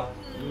side, about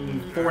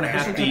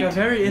 4.5 feet a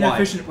very wide.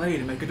 inefficient way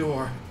to make a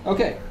door.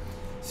 Okay,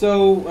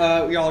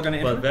 so y'all are gonna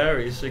enter. But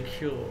very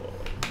secure.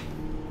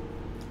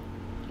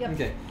 Yep.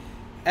 Okay.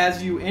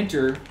 As you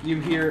enter,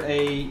 you hear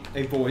a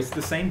voice,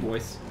 the same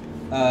voice,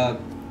 and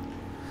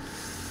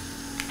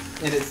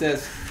it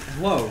says,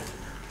 "Hello.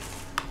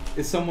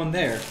 Is someone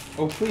there?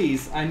 Oh,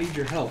 please, I need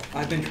your help.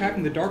 I've been trapped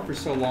in the dark for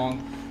so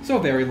long, so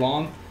very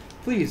long.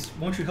 Please,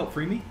 won't you help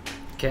free me?"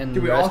 Can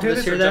Do we the all rest hear of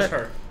us this or hear just that?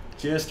 her?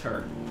 Just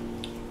her.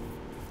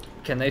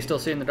 Can they still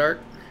see in the dark?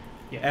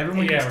 Yeah.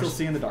 Everyone 8 can hours. still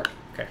see in the dark.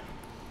 Okay.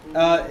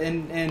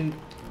 And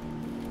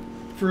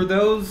for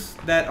those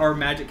that are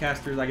magic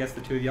casters, I guess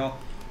the two of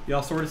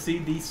y'all sort of see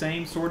the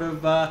same sort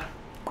of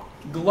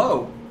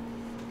glow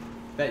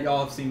that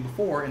y'all have seen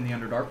before in the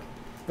Underdark.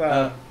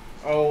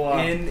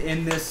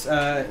 In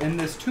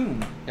this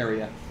tomb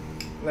area.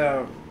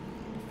 The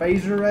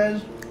phaser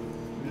res?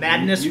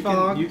 Madness you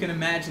fog? Can, you can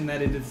imagine that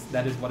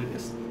that is what it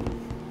is.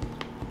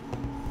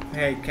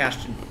 Hey,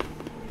 Caston.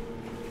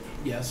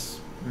 Yes.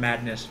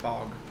 Madness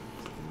fog.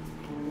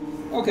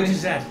 Okay. What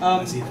is that?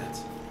 I see that.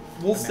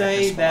 We'll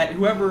say Madness that fog.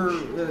 whoever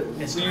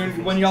It's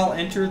when y'all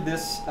enter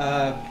this,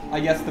 I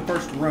guess the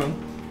first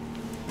room,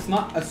 it's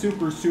not a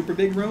super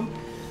big room,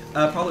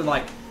 probably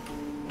like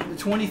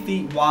 20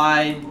 feet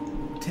wide,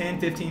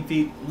 10-15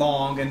 feet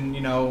long, and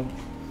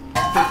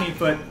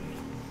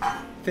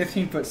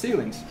 15 foot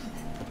ceilings.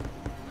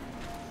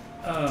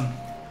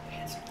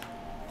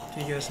 Can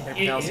you get us some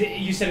paper towels?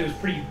 You said it was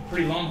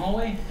pretty long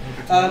hallway.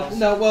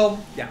 No, well,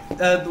 Yeah.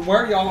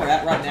 where y'all are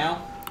at right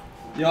now,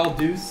 y'all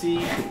do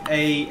see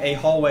a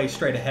hallway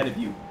straight ahead of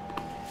you,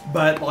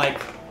 but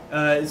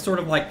it's sort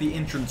of like the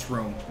entrance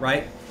room,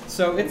 right?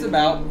 So it's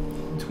about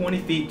 20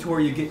 feet to where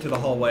you get to the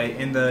hallway,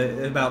 and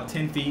about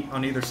 10 feet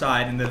on either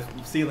side, and the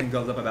ceiling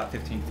goes up about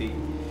 15 feet.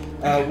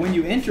 When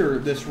you enter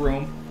this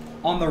room,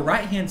 on the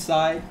right-hand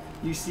side,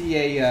 you see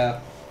a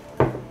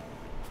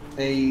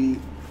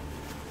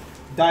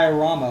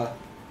diorama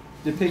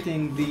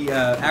depicting the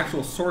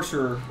actual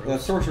sorcerer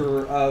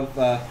of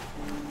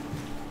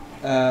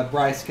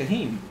Bryce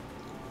Kahim.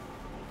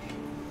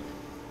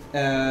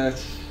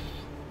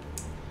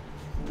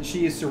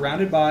 She is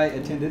surrounded by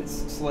attendants,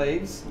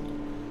 slaves,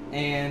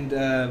 and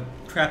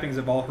trappings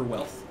of all her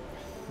wealth.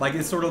 Like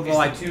it's sort of Is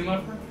like the tomb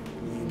up?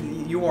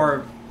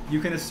 you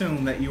can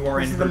assume that you are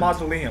This in is the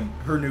mausoleum.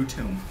 her new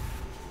tomb.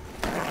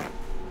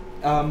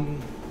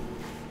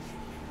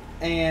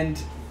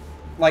 And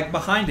like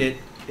behind it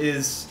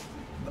is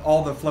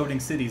all the floating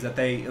cities that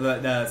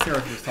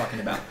Seraph was talking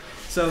about.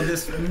 So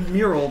this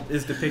mural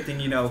is depicting,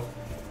 her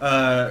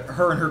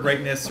and her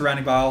greatness,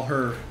 surrounded by all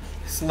her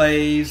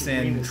slaves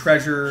and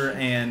treasure,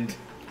 and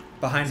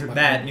behind her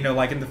that,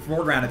 like in the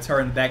foreground, it's her,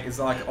 and the back is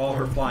like all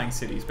her flying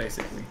cities,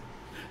 basically.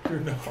 You're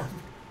an arm.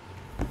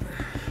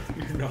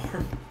 You're an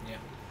arm.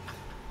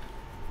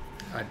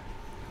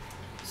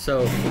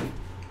 So,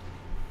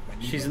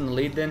 she's in the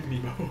lead then?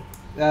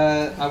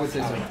 I would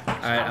say so.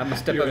 Alright, I'm gonna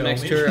step You're up gonna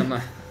next lead? to her. I'm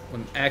gonna,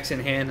 with an axe in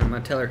hand, I'm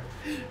gonna tell her,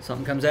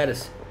 something comes at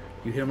us.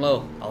 You hit him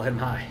low, I'll hit him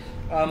high.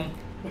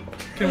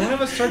 Can one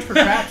of us search for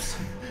traps?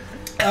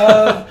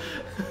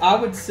 I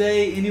would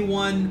say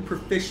anyone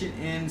proficient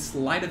in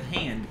sleight of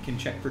hand can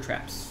check for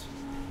traps.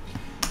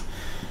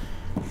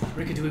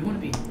 Rikka, do we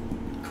want to be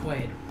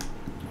quiet,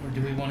 or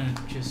do we want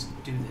to just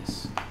do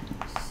this?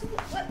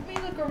 Let me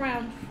look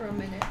around for a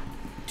minute.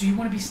 Do you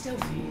want to be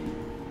stealthy?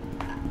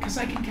 Because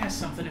I can cast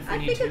something if we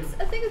need to.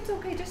 I think it's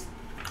okay. Just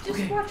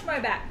Okay. watch my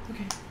back.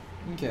 Okay.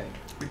 Okay.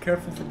 Be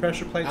careful for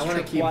pressure plates, I wanna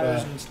trip keep,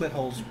 wires, and slit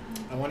holes.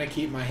 I want to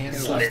keep my hands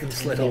Slit- left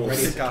slit and holes.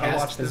 ready to Gotta watch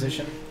cast them.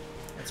 position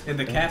In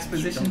the cast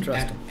position? Don't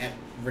trust at, him. at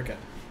Rikka.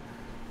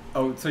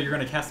 Oh, so you're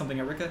going to cast something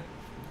at Rikka?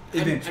 I'm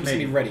Event, just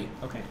maybe. gonna be ready.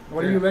 Okay.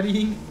 What are you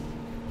ready?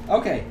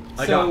 Okay.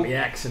 I so, got the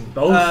axe in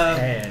both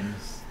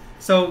hands.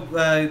 So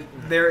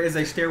there is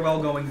a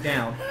stairwell going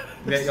down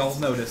that y'all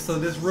notice. So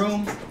this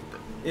room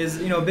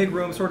is, a big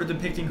room sort of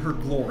depicting her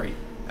glory,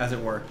 as it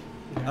were.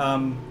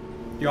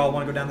 Y'all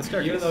want to go down the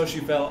staircase? Even though she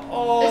fell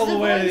all Is the the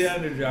way to the voice-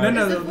 underground.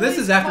 No, Is the this voice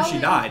is after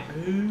she calling?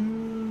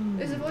 died.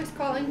 Is the voice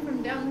calling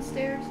from down the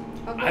stairs?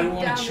 I'll go I down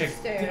want the to check.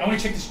 stairs. I want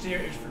to check the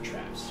stairs for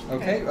traps.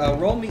 Okay,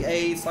 roll me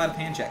a sleight of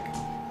hand check.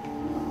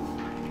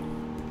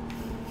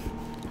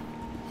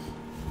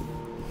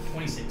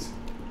 26.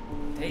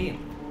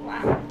 Damn.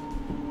 Wow.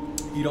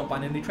 You don't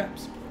find any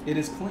traps. It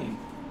is clean.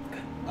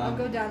 I'll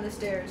go down the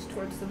stairs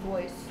towards the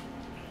voice.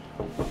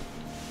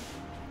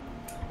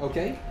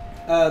 Okay.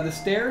 The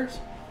stairs,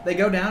 they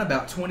go down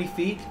about 20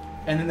 feet,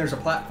 and then there's a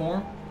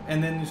platform,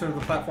 and then sort of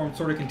the platform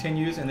sort of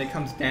continues, and it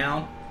comes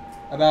down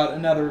about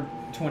another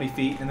 20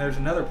 feet, and there's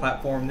another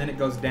platform, and then it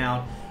goes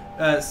down.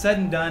 Said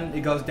and done,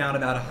 it goes down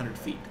about 100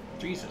 feet.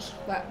 Jesus.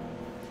 Wow.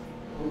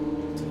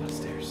 It's a lot of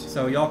stairs.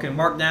 So y'all can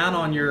mark down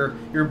on your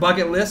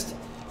bucket list,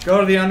 go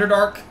to the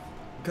Underdark,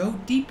 go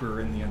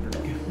deeper in the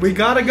Underdark. We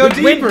gotta go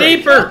deeper. Went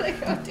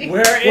deeper.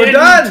 We're in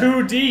done.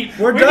 too deep.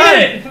 We're We done.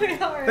 did it. We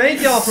are.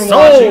 Thank y'all for So-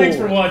 watching. Thanks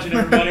for watching,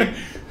 everybody.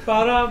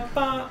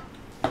 Ba-da-ba.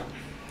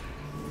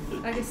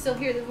 I can still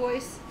hear the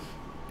voice.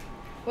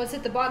 What's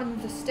at the bottom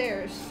of the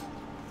stairs?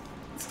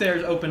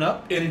 Stairs open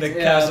up. In the It's,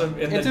 chasm,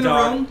 in it's the in a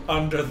dark, room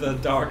under the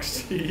dark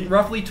sea.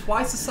 roughly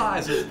twice the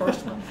size of the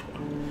first one.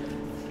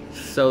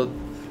 So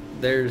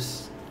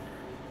there's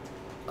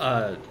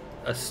a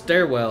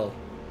stairwell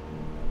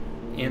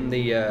in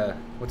the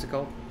what's it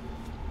called?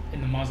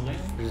 In the mausoleum?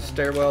 There's a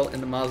stairwell in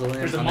the mausoleum.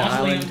 There's a on the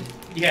mausoleum. island,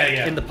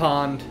 Yeah. in the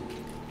pond,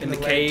 in the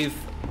the lake. cave.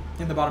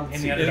 In the bottom.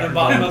 In the In the Underdark.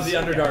 bottom of the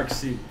Underdark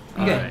Sea.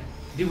 Okay. Alright.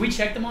 Did we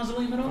check the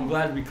mausoleum at all? I'm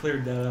glad we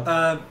cleared that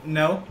up.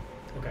 No,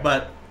 Okay.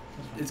 but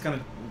it's gonna.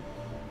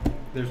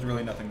 There's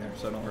really nothing there,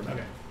 so don't worry about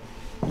Okay.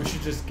 We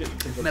should just get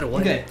to the... Metal it.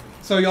 what? Okay,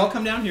 so y'all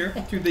come down here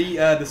to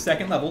the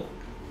second level,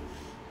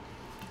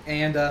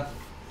 and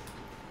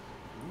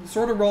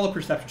sort of roll a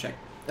perception check.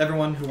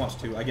 Everyone who wants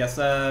to, I guess.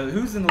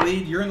 Who's in the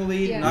lead? You're in the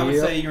lead, and I would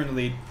Yep. say you're in the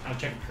lead. I'll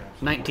check the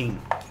traps.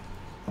 19.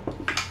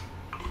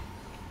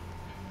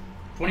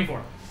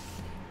 24.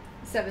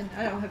 7.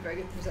 I don't have very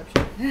good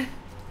perception.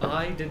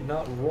 I did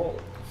not roll.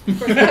 I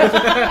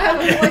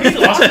have a voice.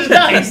 Lost his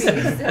dice.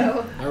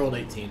 So, I rolled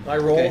 18. I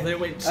rolled, Okay. they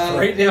went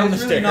straight down the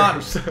it's really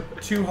not stairs.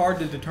 too hard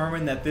to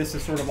determine that this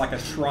is sort of like a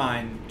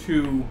shrine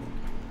to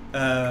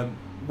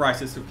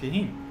Bryces of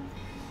Kahim.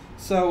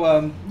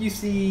 So you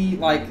see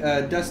like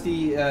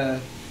dusty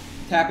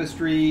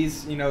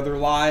tapestries. You know,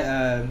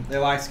 they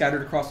lie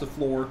scattered across the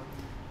floor.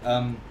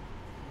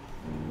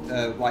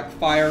 Like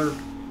fire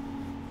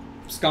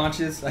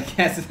sconches. I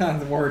guess it's not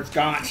the word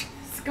sconch.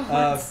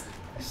 sconce.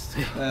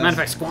 Mind if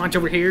I squanch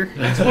over here?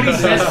 That's what he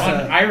says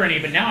on irony,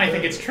 but now I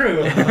think it's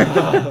true.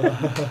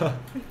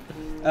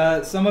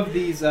 Some of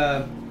these.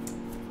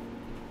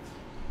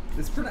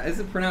 Is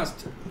it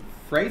pronounced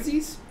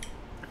phrases?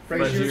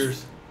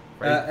 Braziers.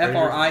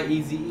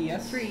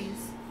 Friezes.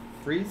 Freeze.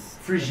 Freeze?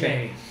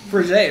 Frigé.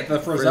 Frige, the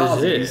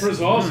Frizazes.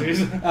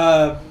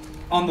 Frizzalsies.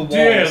 On the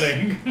walls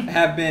Darling.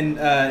 have been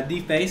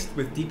defaced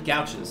with deep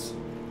gouges,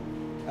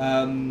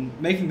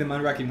 making them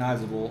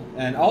unrecognizable.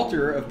 An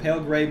altar of pale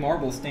gray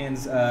marble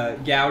stands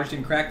gouged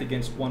and cracked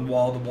against one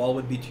wall. The wall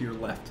would be to your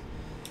left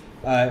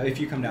if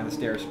you come down the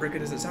stairs. Rikka,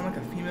 does it sound like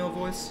a female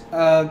voice?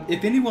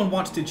 If anyone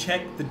wants to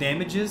check the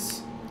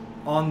damages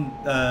on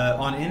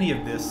any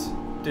of this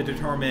to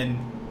determine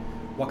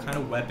what kind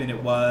of weapon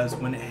it was,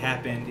 when it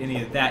happened,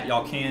 any of that,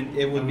 y'all can.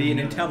 It would be an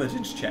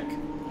intelligence check.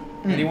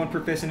 Anyone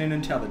proficient in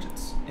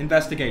intelligence?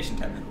 Investigation,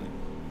 technically.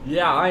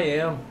 Yeah, I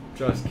am.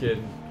 Just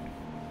kidding.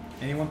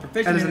 Anyone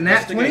proficient That is in a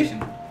nat 20?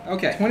 investigation?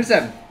 Okay.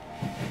 27.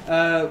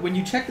 When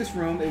you check this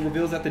room, it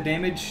reveals that the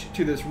damage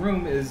to this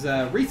room is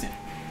recent.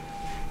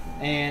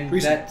 And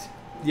Recent?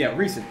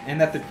 recent. And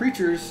that the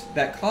creatures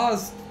that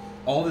caused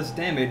all this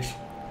damage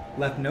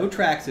left no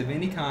tracks of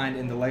any kind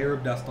in the layer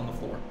of dust on the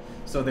floor.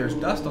 So there's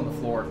dust on the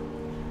floor,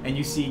 and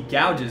you see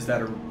gouges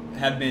that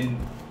have been.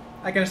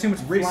 I can assume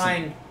it's Recent.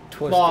 flying,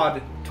 Twist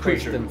clawed Twist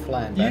creature. them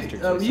flying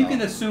bastards. we You saw.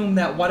 can assume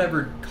that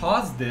whatever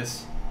caused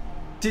this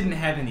didn't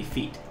have any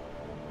feet.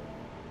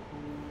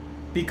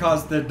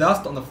 Because the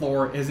dust on the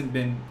floor hasn't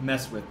been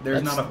messed with. There's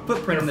That's- not a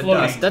footprint in the They're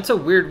floating. dust. That's a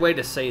weird way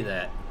to say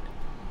that.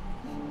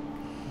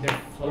 They're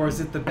Or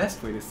is it the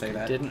best way to say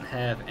that? Didn't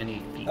have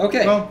any feet.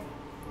 Okay. Well,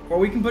 what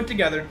we can put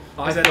together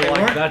I is that feel they like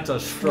weren't that's a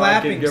strike in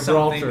flapping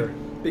Gibraltar.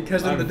 something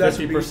because of I'm the dust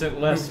we 50%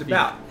 less moved feet.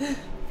 about.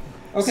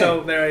 Okay.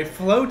 So they're a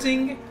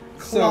floating,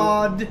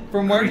 clawed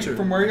from where creature.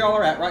 y'all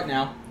are at right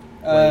now,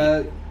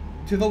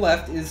 to the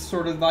left is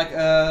sort of like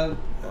the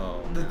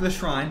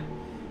shrine.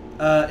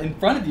 In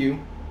front of you,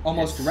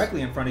 almost It's-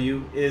 directly in front of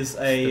you, is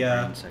the a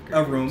brain sucker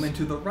a room, dudes. and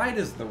to the right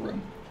is the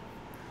room.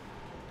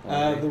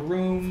 Alright. The Floating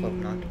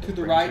room onto to the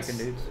the brain right,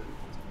 sucking dudes.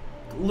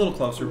 a little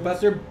closer, but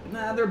they're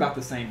about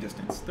the same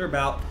distance. They're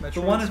about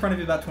the one in front of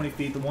you is about 20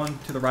 feet. The one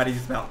to the right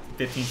is about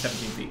 15,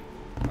 17 feet.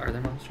 Are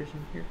there monsters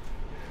in here?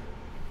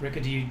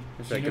 Rikka, do you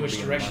Is know that gonna which be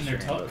in the direction they're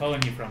monster handbook?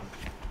 calling you from?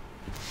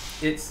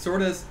 It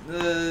sort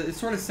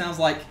of sounds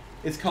like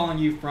it's calling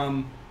you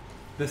from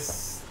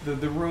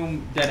the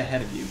room dead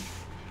ahead of you.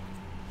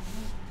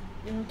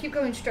 Keep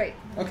going straight.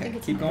 I Okay, think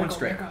it's keep going Rikka.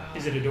 straight.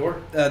 Is it a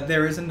door?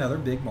 There is another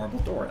big marble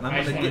door, and I I'm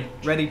just going to wanna-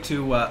 get ready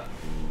to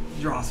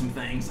draw some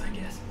things, I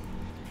guess.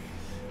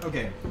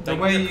 Okay, the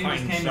Thank way you, you just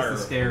kind came sir. is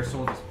the stairs, so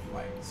we'll just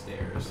like the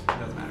stairs.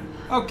 Doesn't matter.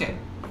 Okay,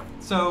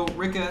 so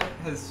Rikka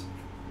has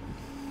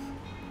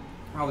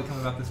probably come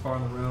about this far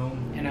in the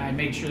room. And I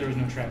made sure there was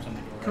no traps on the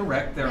door. right?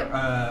 Correct. There Yep.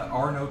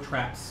 are no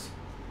traps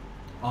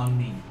on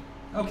me.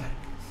 Okay.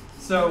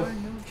 So, There are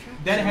no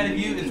traps. dead ahead of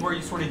you is where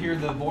you sort of hear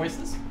the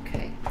voices.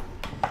 Okay.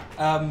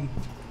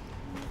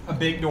 A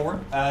big door.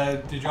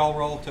 Did y'all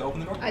roll to open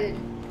the door? I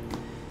didn't.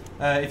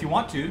 If you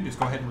want to, just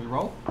go ahead and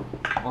re-roll.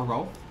 Or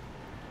roll.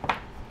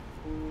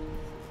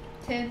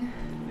 10.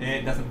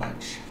 It doesn't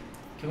budge.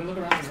 Can we look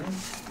around the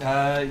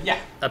room? Yeah.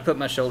 I put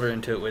my shoulder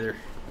into it with her.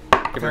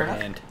 Give her Fair a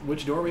enough. hand.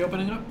 Which door are we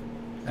opening up?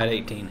 At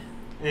 18.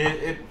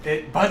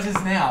 It budges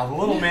now. The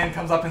little man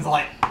comes up and's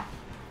like,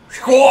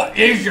 "Squat,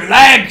 use your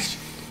legs.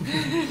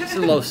 It's a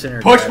low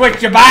center. Push grab.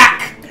 with your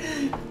back."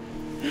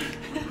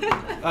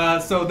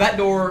 So that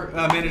door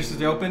manages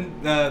to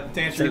open. To answer Say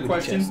your with the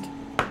question, chest.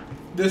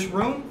 this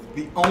room,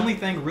 the only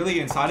thing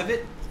really inside of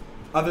it,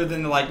 other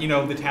than like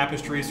the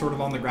tapestry sort of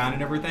on the ground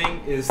and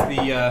everything, is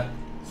the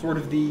sort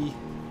of the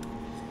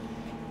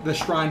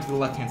shrine to the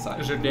left hand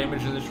side. Is there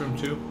damage in this room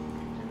too?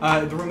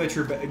 The room that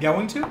you're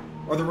going to,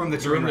 or the room that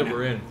The you're room in that right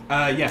we're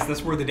now? in. Yes,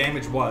 that's where the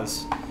damage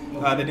was.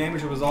 The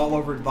damage was all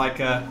over, like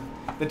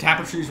the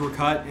tapestries were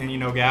cut and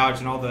gouged,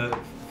 and all the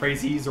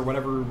phrases or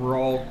whatever were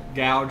all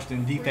gouged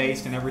and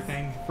defaced and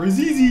everything.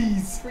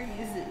 Phrases.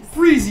 Freezes.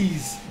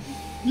 Phrases.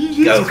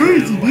 Go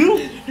crazy, Bill.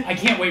 I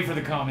can't wait for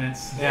the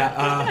comments.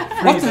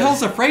 Yeah. What the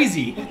hell's a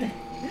phrasey?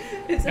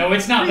 No,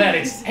 it's not that.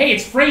 It's hey,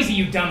 it's Frazee,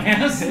 you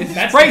dumbass. It's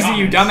That's the crazy,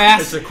 you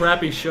comments. It's dumbass. a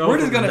crappy show We're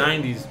from just the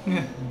gonna- 90s.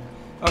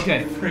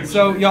 Okay,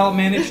 so y'all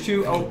managed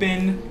to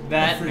open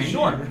that main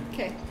door.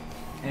 Okay.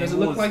 Does it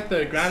look like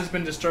the ground has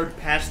been disturbed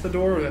past the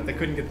door, or that they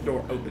couldn't get the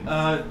door open?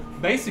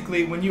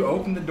 Basically, when you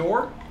open the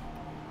door,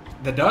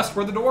 the dust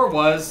where the door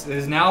was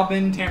has now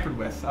been tampered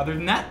with. Other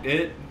than that,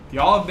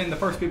 y'all have been the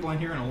first people in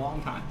here in a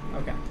long time.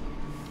 Okay.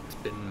 It's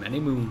been many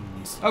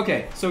moons.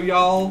 Okay, so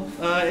y'all,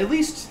 at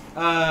least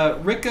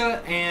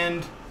Rikka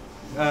and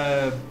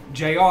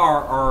JR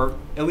are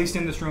at least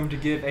in this room to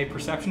give a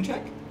perception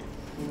check.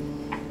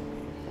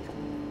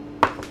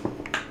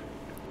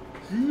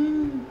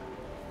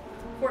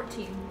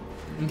 14.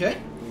 Okay.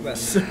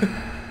 Less.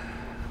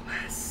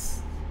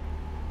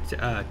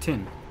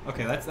 10.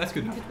 Okay, that's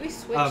good enough. Did we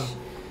switch?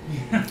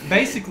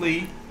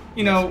 Basically,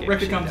 Scared Rikka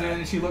she comes in died.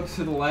 and she looks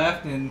to the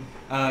left, and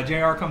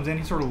JR comes in.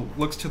 He sort of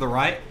looks to the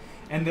right,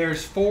 and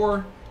there's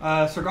 4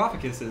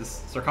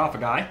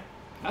 sarcophagi.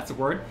 That's a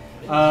word.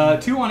 2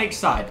 on each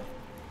side.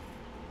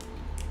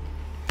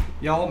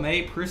 Y'all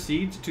may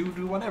proceed to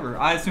do whatever.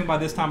 I assume by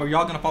this time, are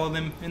y'all gonna follow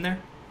them in there?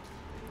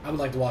 I would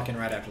like to walk in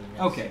right after them.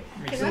 Yes. Okay.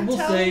 Can so I we'll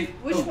tell say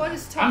which one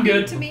is I'm talking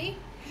good. to me?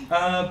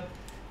 And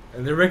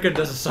then Rikka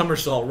does a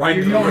somersault right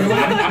You're into the going room.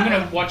 I'm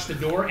gonna watch the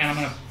door and I'm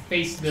gonna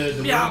face the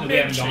room that we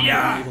haven't gone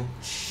into.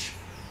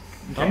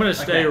 I'm gonna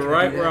stay Okay,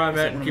 right do where that. I'm Is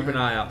at that and one keep of an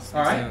mine? eye out.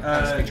 all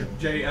right. picture.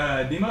 Demos.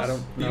 I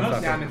don't know Demos?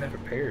 if Yeah, I'm I'm in there.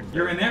 prepared.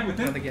 You're in there with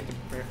I don't him. think you have to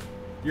prepare.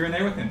 You're in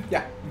there with him.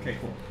 Yeah. Okay,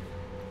 cool.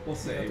 We'll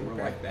say we're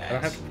like I don't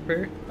that. have to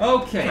prepare it.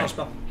 Okay. No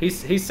spell.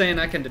 He's saying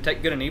I can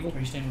detect good and evil. Are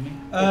you staying with me?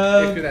 You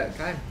have to do Uh, that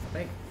time, I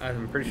think.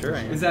 I'm pretty sure I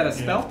am. is that a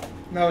spell?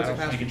 No, it's I a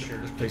was pass making feature.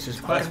 sure. This is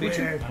Class class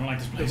feature? I don't like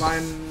this place.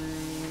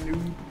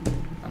 Divine.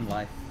 I'm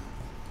live.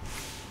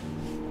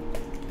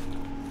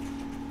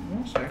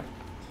 Oh, sorry.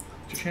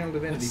 It's your channel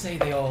divinity. Let's say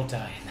they all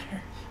die in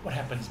there. What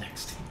happens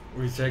next?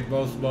 We take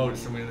both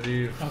boats and we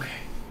leave. Okay.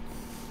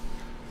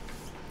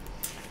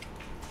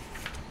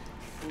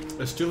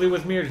 Is Dooley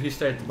with me or did he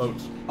stay at the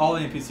boats? All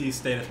the NPCs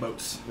stayed at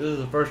boats. This is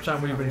the first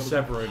time we've been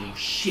separated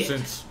Shit.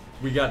 since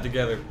we got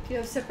together. You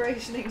have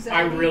separation I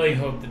anxiety. really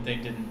hope that they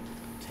didn't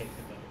take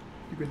the boat.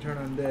 You can turn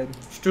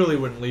undead. Dooley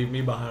wouldn't leave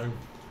me behind.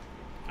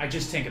 I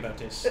just think about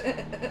this.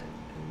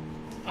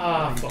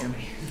 Ah, fuck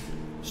me.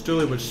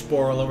 Dooley would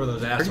spore all over those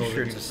Pretty assholes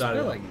sure if he it's a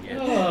decided. spell I can get.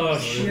 Oh,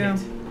 shit. Yeah.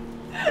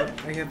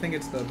 I think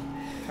it's the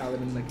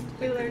paladin that can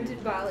We learned in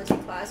biology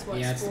class what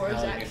Yeah, it's the spores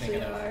paladin you're actually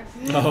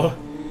thinking are. Oh.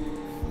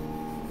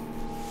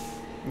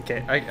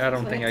 Okay, I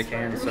don't think I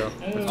can, so.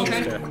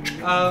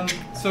 Okay.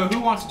 So who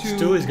wants to?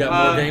 Dooley's got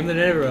more game than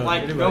ever.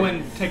 Like, anybody. go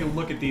and take a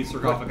look at these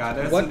sarcophagi.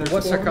 There's What 4 in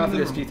the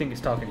sarcophagus room. do you think is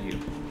talking to you?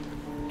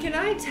 Can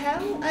I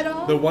tell at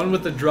all? The one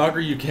with the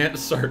Draugr you can't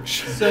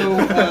search. So,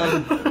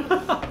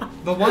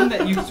 the one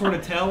that you sort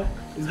of tell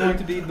is going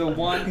to be the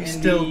one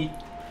in the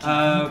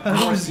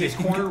northeast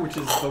corner, which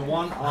is the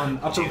one on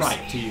upper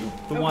right to you.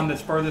 The one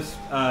that's furthest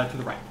to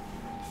the right.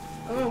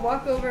 I'm gonna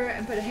walk over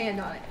and put a hand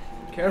on it.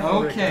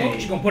 Careful. Okay.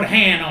 She's gonna put a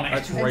hand on it.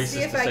 That's Let's see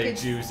racist if to I say could-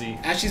 juicy.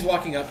 As she's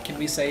walking up, can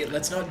we say,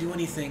 let's not do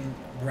anything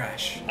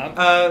rash?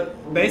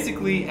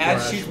 Basically,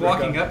 as Brash, she's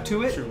walking Rikka. up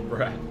to it Too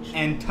brash.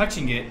 and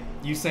touching it,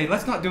 you say,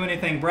 "Let's not do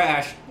anything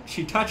brash."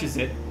 She touches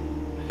it.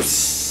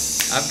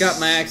 I've got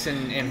my axe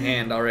in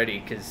hand already,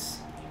 because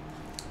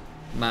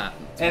my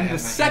And the my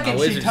second she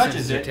wizard touches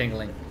senses are it,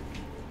 tingling.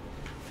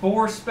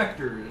 4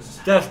 specters.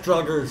 Death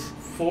Draugrs.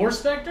 4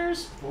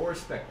 specters? 4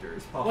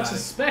 specters pop What's out a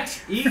of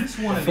specter? each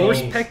one of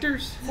Force these.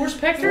 pectors? 4 Four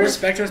specters?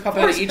 specters pop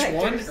Four out of each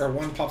specters. one, or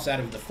one pops out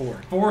of the 4?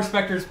 4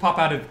 specters pop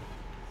out of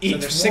each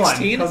there's one.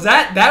 16? Because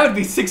that would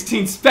be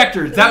 16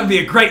 specters. That would be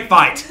a great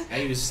fight. I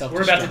use self.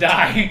 We're about to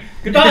die.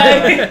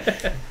 Goodbye!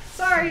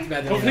 Sorry.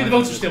 Hopefully the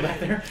boats are still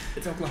back there.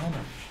 It's Oklahoma.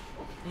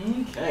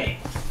 Okay.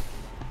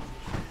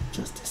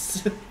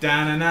 Justice.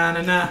 Da na na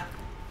na na.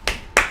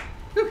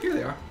 Ooh, here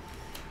they are.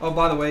 Oh,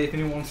 by the way, if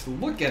anyone wants to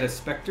look at a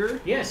specter,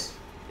 Yes.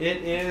 it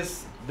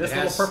is this It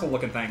little has-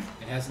 purple-looking thing.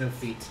 It has no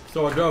feet.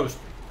 So a ghost.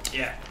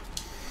 Yeah,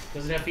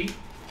 Does it have feet?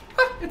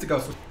 it's a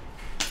ghost.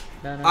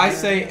 I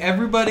say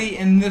everybody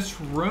in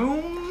this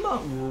room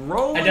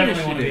roll I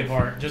definitely want to be a initiative.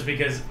 part, just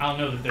because I'll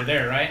know that they're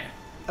there, right?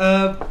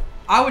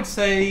 I would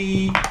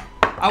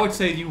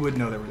say you would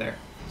know they were there.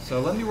 So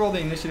let me roll the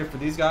initiative for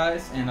these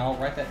guys, and I'll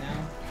write that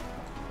down.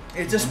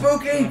 It's a You wanna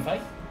spooky.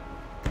 fight?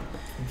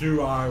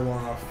 Do I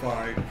want to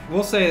fight?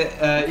 We'll say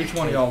that each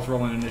one of y'all is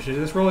rolling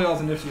initiative. Just roll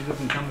y'all's initiative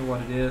and tell me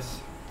what it is.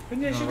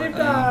 Initiative Alright.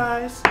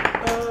 dice.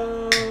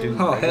 Do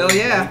Oh, hell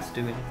yeah. lights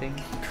do anything?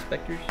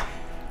 Specters?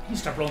 You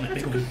stop rolling that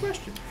big one.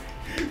 question.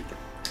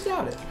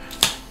 Got it.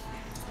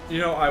 You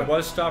know, I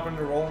was stopping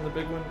to roll in the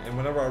big one, and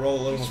whenever I roll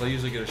the little ones, I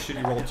usually get a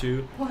shitty roll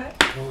too. What?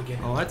 Roll again.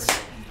 Oh, that's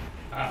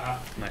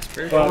My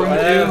spiritual But weapon.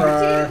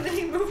 whatever. Then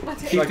he moved my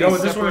Should I table. go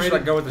with this one or should I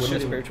go with the Would my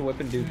shitty one? spiritual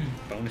weapon do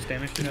bonus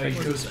damage to No, you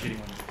specters? chose the shitty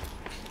one.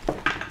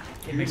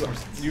 It makes more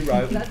sense. You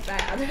right. That's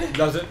bad.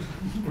 Does it?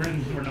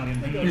 We're not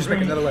in. You just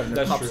make another weapon.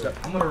 That's Pops true. up.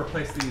 I'm gonna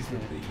replace these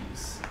with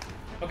these,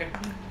 Okay.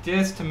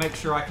 just to make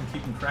sure I can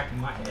keep them tracked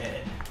in my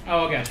head.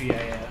 Oh, I got you. Yeah,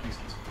 that makes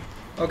sense.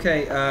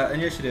 Okay,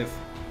 initiative.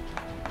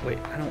 Wait,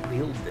 I don't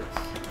wield this.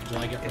 Do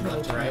I get from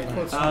left to right?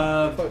 Well, it's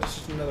it's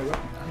just another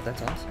weapon. Oh,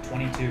 that's awesome.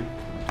 22.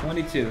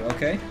 22.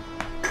 Okay.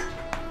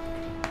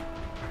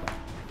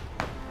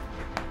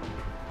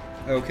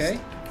 Okay.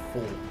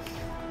 4.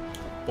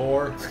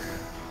 4.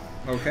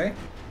 Okay.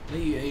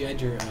 You had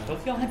your.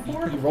 Both of y'all had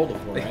 4? You rolled a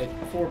 4, right?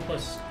 4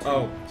 plus 2.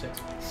 Oh.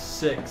 6.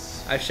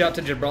 6. I shout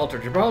to Gibraltar,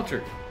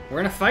 Gibraltar,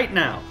 we're in a fight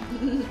now.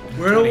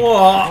 We're in a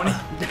wall.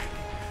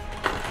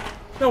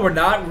 No, we're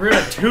not. We're in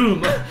a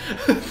tomb.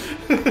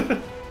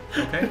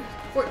 Okay.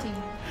 14.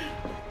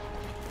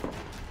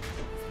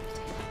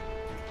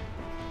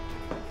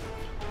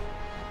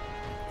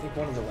 I think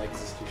one of the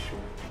legs is too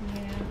short.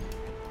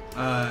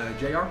 Yeah.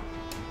 JR.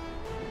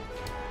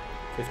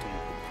 15.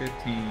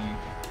 15.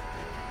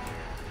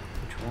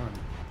 Which one?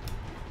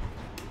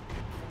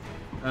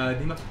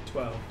 Dima.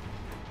 12.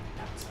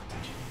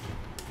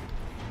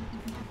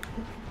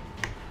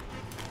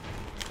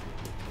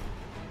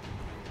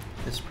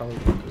 This is probably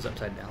the one that was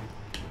upside down.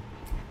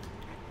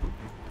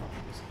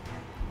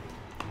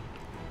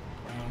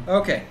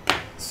 Okay.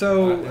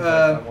 So,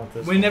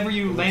 whenever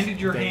you landed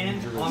your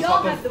hand on Y'all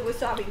top have of the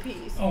wasabi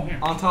piece. Oh, here.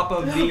 on top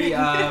of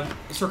the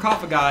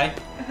sarcophagi,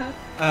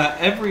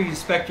 every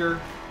specter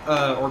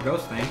or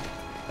ghost thing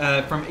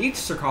from each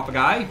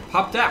sarcophagi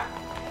popped out,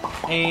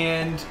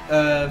 and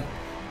the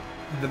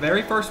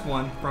very first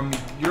one from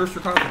your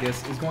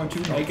sarcophagus is going to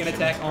make an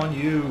attack on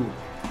you.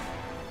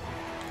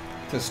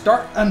 To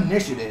start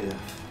initiative.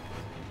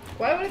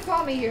 Why would it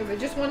call me here if it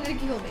just wanted to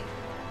kill me?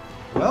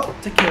 Well,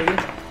 to kill you.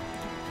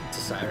 It's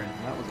a siren.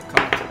 That was a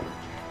cop.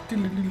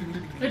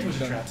 It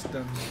was a trap.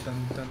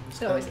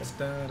 It always is.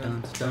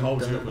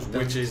 Told you it was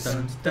witches.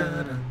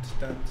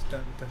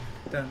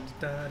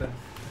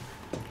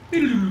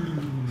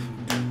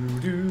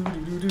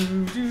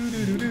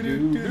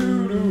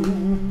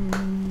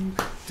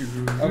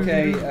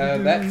 Okay,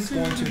 that's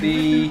going to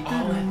be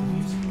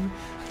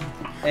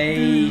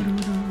a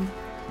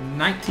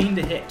 19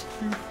 to hit.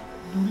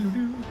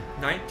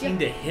 19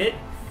 to hit?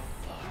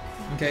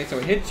 Okay, so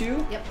it hits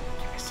you. Yep.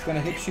 It's going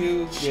to hit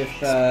you with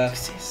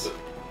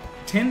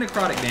 10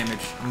 necrotic damage.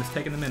 I'm just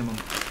taking the minimum.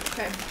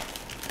 Okay.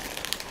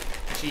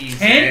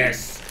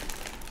 Jesus.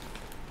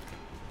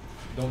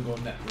 Don't go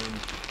in that room.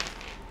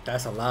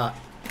 That's a lot.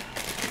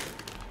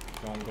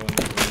 Don't go in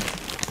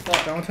that room.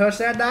 Don't touch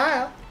that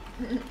dial.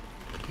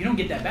 You don't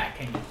get that back,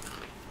 can you?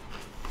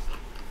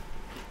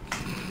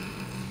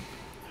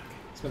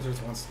 Spencer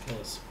wants to kill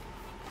us.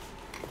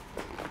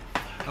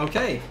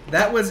 Okay,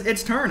 that was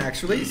its turn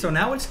actually. So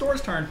now it's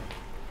Stor's turn.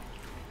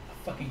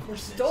 Fucking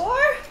course it is. Door?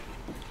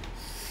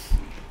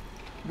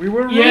 We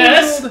were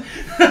Yes. ruled.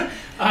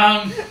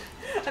 I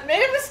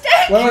made a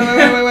mistake!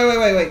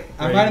 Wait.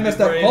 I might have messed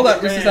up. Hold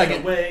up, just a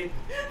second. Wait.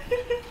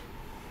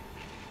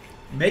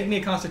 Make me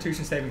a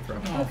Constitution saving throw.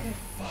 Oh, Okay.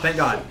 Thank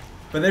God.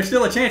 But there's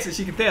still a chance that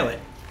she can fail it.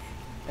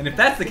 And if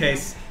that's the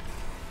case,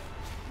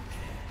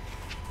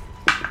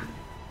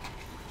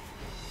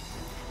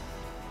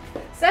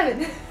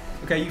 7.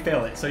 okay, you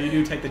fail it. So you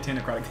do take the 10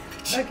 necrotic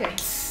damage. Okay.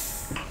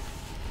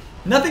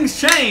 Nothing's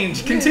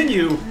changed.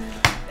 Continue.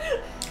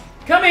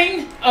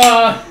 Coming!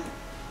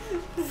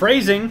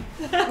 Phrasing.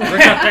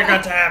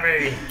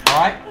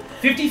 Alright.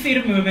 50 feet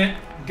of movement.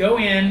 Go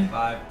in.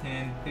 5,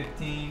 10,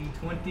 15,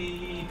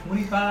 20,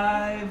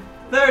 25,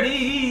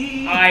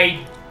 30.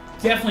 I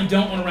definitely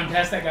don't want to run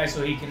past that guy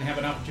so he can have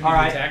an opportunity All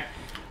right. to attack.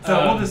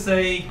 So we'll just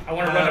say... I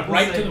want to run up we'll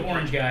right say- to the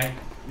orange guy.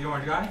 The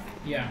orange guy?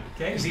 Yeah.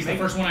 Okay. Because he's the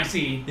first one I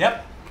see.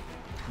 Yep.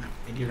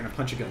 And you're gonna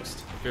punch a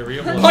ghost. Fury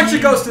of Punch a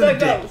ghost in the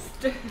The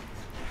dick.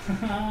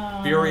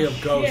 ghost. Fury of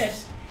Shit.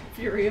 ghosts.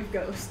 Fury of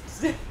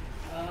ghosts.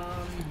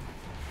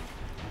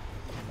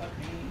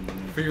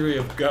 Fucking... Fury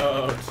of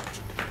ghosts.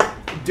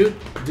 Do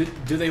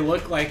they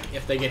look like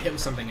if they get hit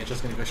with something, it's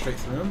just gonna go straight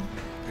through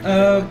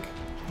them?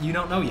 You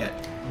don't know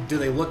yet. Do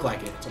they look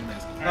like it? That's what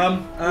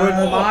I'm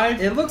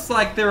asking. It looks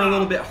like they're a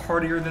little bit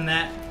hardier than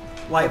that.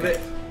 Like,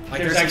 Okay. Like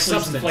There's some actually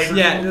some substance. flavor.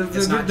 yeah,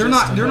 It's not they're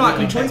just not they're not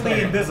really completely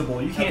transparent.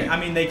 invisible. You can't. Okay. I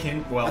mean, they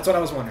can. Well, That's what I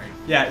was wondering.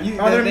 yeah.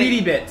 Are there meaty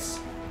bits?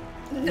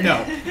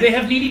 No, They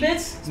have meaty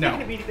bits? no.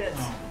 Speaking of meaty bits.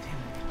 Oh,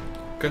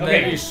 Could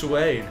Okay. they be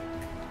swayed?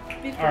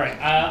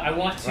 Alright, I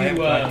want to. I am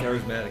quite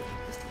charismatic.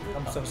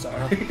 I'm so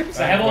sorry.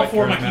 So I have all quite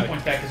 4 of my charismatic. key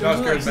points back No,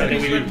 because we said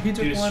that we would He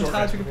took do one, short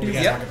Tyler rest took a before we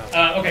piece. got Talk started.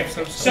 about Okay,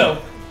 so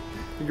so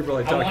You could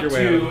probably I talk want your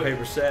way out of to- a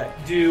paper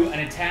sack. do an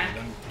attack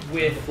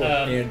with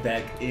And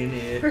back in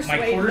it.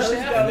 Persuade quarterstaff?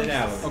 those And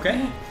then ghosts. out.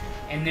 Okay,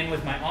 and then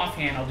with my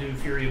offhand I'll do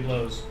Fury of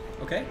Blows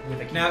okay. with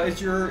a key. Now,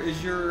 is your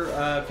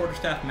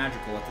quarterstaff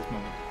magical at this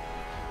moment?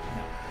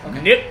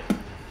 Okay. Nip.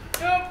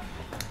 Nope.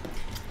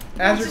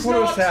 As your This is not-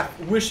 quarterstaff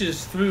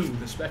wishes through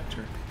the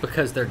specter.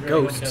 Because they're Really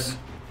one ghosts. doesn't.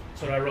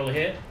 So do I roll a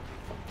hit?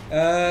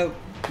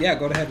 Yeah.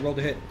 Go ahead. Roll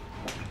the hit.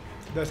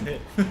 It doesn't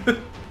hit.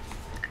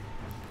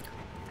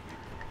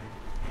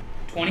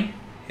 20.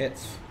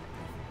 Hits.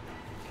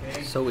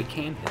 Okay. So we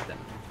can hit them.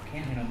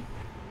 Can't hit him.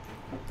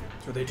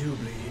 So they do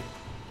bleed.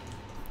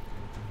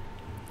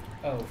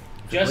 Oh, it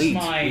just bleeds,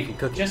 my we can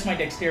cook it. just my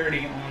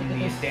dexterity on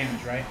the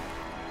damage, right?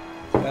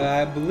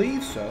 I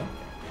believe so.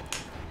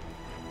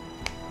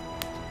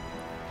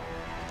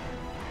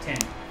 10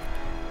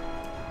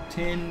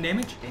 10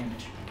 damage.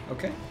 damage.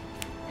 Okay.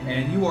 And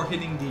And you are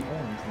hitting the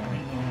orange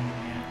one.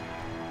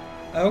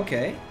 Yeah.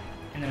 Okay.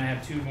 And then I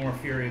have 2 more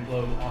Fury of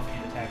Blow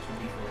offhand attacks with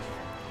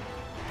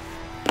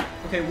D4s.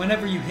 Okay,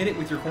 whenever you hit it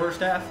with your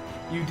quarterstaff,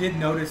 you did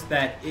notice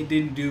that it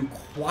didn't do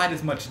quite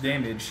as much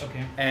damage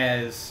Okay.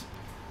 as...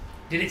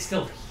 Did it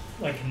still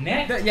like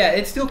connect? Yeah,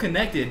 it's still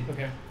connected,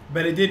 Okay.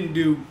 but it didn't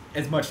do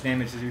as much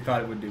damage as you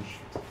thought it would do.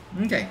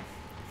 Okay.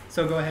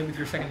 So go ahead with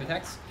your second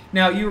attacks.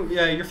 Now,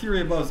 your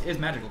Fury of Blows is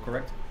magical,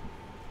 correct?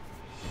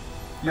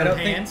 Your I don't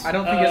hands? think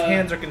his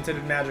hands are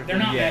considered magical. They're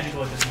not yet.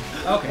 magical at this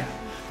moment. Okay.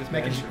 Just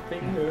making sure.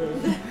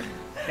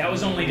 That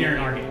was only during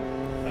our game,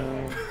 by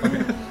the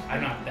way.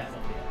 I'm not that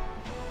level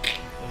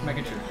yet.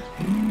 Making sure.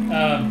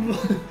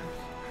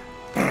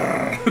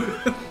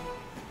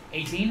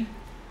 18.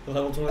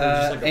 Level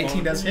 20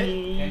 18 does hit.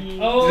 Okay.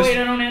 Oh Just wait,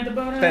 I don't have the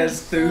bonus.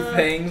 Fez through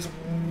things.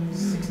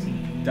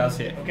 16. Does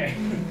hit. Okay.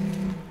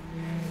 And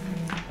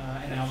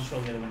then I'll just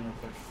roll the other one real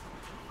quick.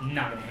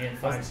 Not gonna hit.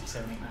 5, 6,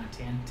 7, 8, 9,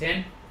 10.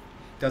 10.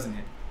 Doesn't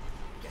hit.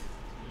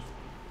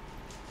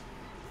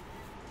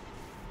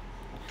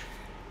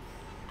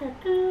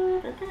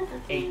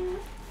 8.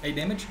 8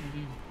 damage? So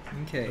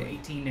Okay.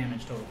 18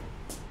 damage total.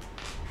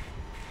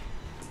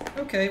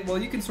 Okay, well,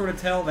 you can sort of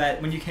tell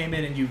that when you came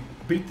in and you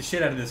beat the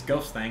shit out of this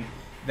ghost thing,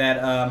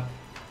 that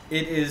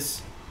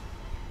it's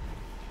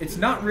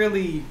not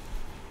really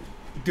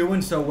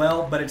doing so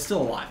well, but it's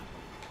still alive.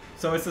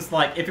 So it's just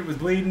like, if it was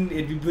bleeding,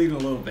 it'd be bleeding a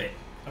little bit.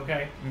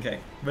 Okay. Okay,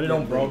 but it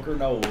don't broke broke.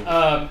 her nose.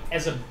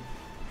 As a.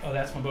 Oh,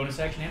 that's my bonus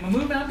action and my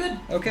movement. I'm good.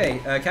 Okay,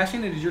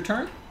 Cashin, it is your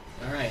turn.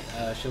 Alright,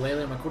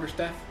 Shillelagh, my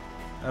quarterstaff.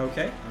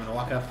 Okay. I'm gonna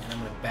walk up and I'm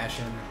gonna bash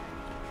in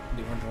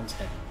the orange one's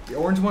head. The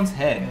orange one's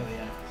head.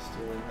 yeah.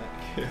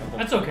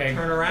 That's okay.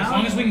 Turn around. As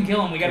long as we can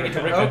kill him, we gotta get to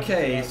Rikka.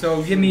 Okay,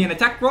 so give me an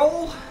attack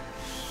roll.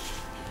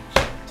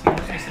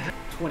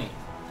 20.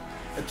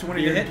 A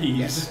 20 to hit?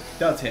 Yes.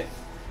 Does hit.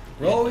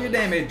 Roll your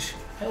damage.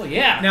 Hell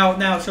yeah.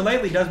 Now,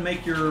 Shillelagh does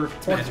make your...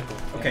 It's magical.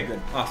 Okay, good.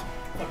 Awesome.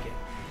 Fuck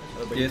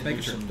it. Yes,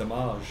 making sure. Some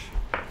damage.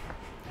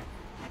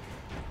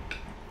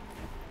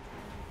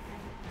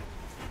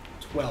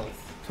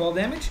 12. 12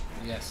 damage?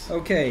 Yes.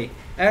 Okay,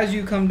 as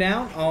you come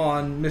down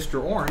on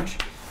Mr. Orange,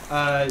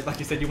 like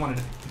you said, you wanted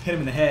to hit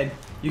him in the head.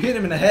 You hit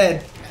him in the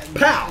head,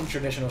 pow! In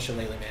traditional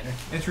Shillelagh manner.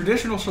 In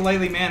traditional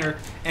Shillelagh manner,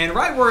 and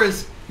right where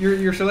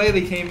your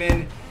Shillelagh came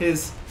in,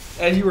 as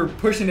you were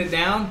pushing it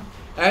down,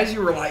 as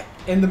you were like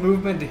in the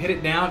movement to hit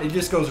it down, it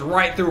just goes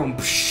right through him,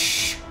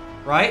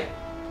 right?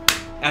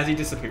 As he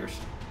disappears.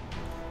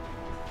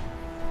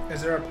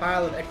 Is there a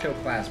pile of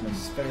ectoplasm?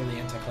 It's fairly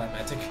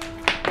anticlimactic.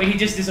 Wait, he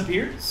just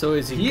disappeared? So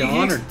is he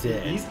gone or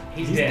dead?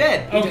 He's dead.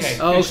 dead. He Okay.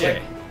 just- Oh, good okay.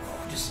 shit.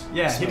 Just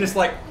Yeah, he just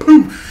like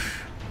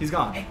poof, he's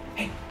gone.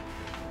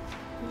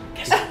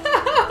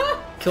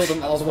 Killed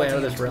him all the way out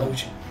of this realm.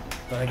 Explosion,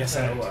 but I guess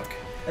that'll work.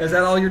 Is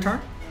that all your turn?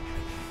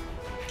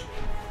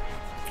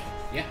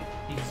 Yeah.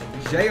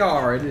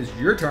 JR, it is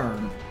your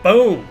turn.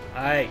 Boom!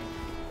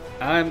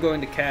 I'm going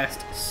to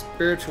cast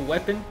Spiritual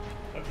Weapon.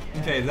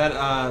 Okay, is that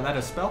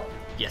a spell?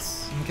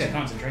 Yes. Okay.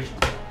 Concentration.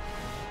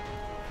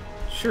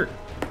 Sure.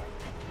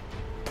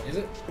 Is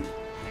it?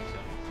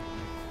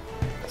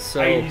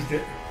 So I used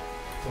it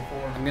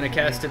before. I'm gonna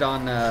cast it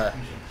on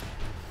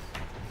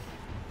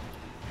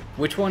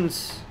which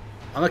one's?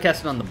 I'm gonna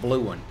cast it on the blue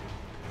one,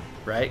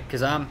 right?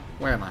 Cause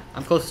where am I?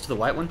 I'm closest to the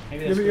white one.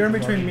 Maybe that's You're in spiritual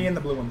between guardian. me and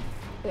the blue one.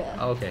 Yeah.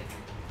 Oh, okay.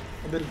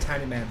 A little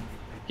tiny man.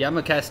 Yeah, I'm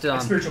gonna cast it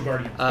That's on. spiritual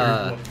guardian.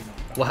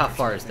 Well, how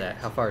far is that?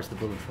 How far is the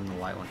blue one from the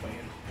white one?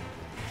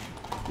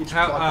 Each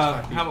block is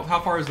 5 feet. How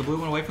far is the blue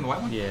one away from the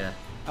white one? Yeah.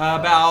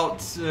 About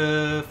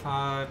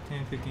 5,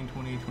 10, 15,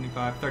 20,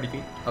 25, 30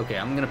 feet. Okay,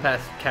 I'm gonna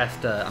cast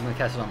it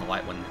on the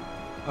white one.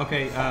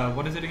 Okay,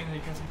 what is it again that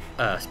you can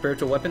say?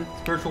 Spiritual weapon.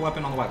 Spiritual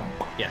weapon on the white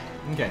one. Yeah.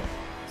 Okay.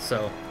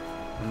 So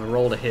I'm gonna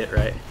roll to hit,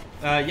 right?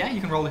 Yeah,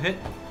 you can roll the hit.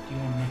 Do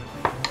you want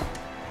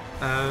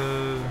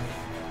another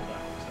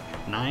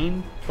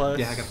 9 plus.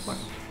 Yeah, I got the black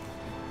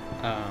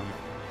one.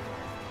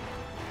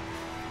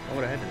 What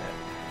would I add to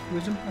that?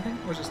 Wisdom, I think.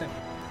 What's his name?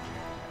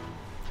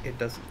 It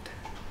doesn't.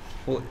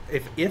 Well,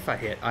 if I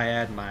hit, I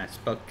add my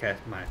spellcast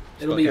my.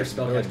 It'll be your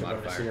spellcasting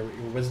spellcaster bonus, so your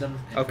wisdom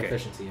and Okay.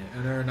 proficiency.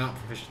 Or not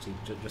proficiency,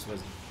 just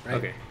wisdom. Right?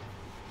 Okay.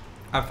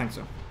 I think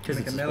so. Because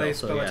Make it's a melee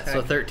spell, spell so, yeah. attack.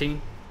 So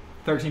 13.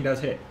 13 does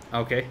hit.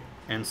 Okay.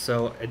 And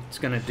so it's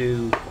gonna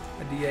do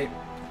A D8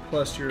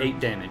 plus your 8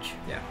 damage.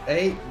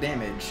 8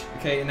 damage.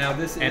 Okay, now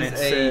this And is it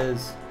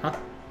says, huh?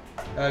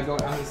 I'm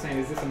just saying,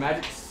 is this a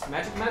magics?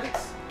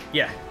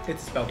 Yeah.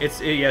 It's a spell.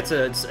 It's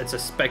a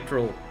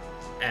spectral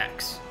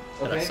axe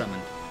that I Okay.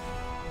 summoned.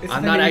 It's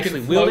I'm the not thing that you actually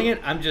can wielding float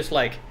it. I'm just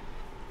like,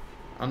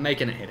 I'm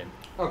making it hit him.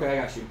 Okay,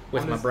 I got you.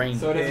 With my brain.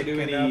 So it doesn't do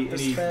picking any. up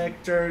the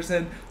specters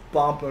and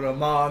bumping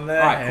them on the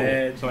Alright,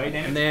 head. cool. So 8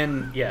 damage. And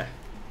then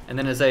and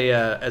then as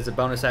a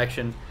bonus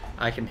action,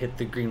 I can hit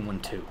the green one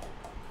too.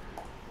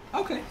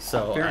 Okay.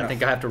 So Fair I enough.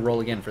 think I have to roll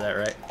again for that,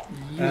 right?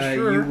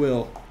 You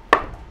will.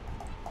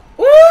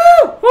 Woo!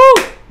 Woo!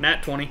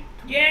 Nat 20.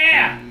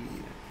 Yeah!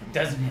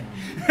 Doesn't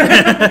hit.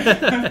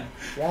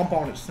 Womp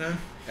on it, son.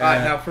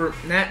 Alright, now for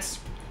Nats,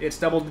 it's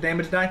double the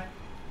damage die.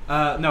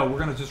 No, we're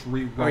gonna just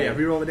re-roll. Oh, yeah,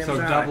 re-roll the damage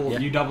So die. double. Yeah.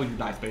 You double your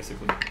dice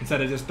basically.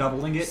 Instead of just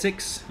doubling it,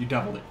 6. you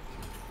doubled it.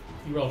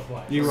 You roll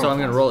twice. You So roll I'm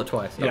gonna twice. roll it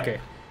twice. Yeah. Okay.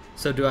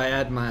 So do I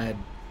add my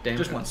damage?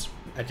 Just once.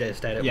 I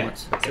just add it Yeah.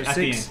 once. So Okay. At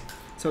the 6. end.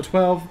 So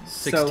 12.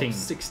 16. So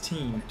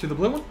 16. To the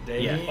blue one?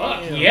 Yeah.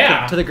 Fuck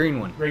yeah! To the green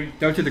one. Great.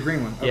 Go to the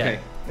green one. Yeah. Okay.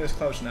 It was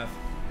close enough.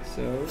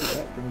 So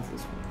that brings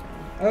this one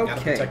down.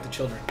 Gotta Okay. protect the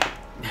children.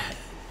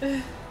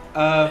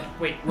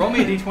 Wait. Roll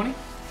me a d20.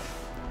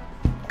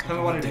 Tell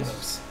me what it is.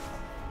 Dittos.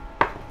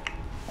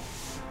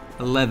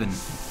 11.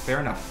 Fair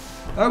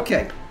enough.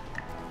 Okay.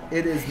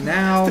 It is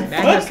now.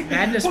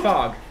 Madness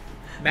Fog.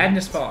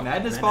 Madness Fog.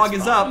 Madness Fog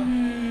is up.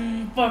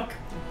 Fuck.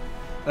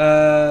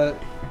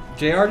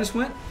 JR just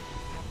went.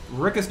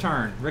 Rikka's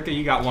turn. Rikka,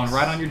 you got one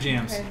right on your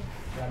gems. Okay.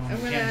 Got one I'm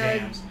of the gonna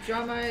jams.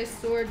 draw my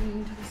sword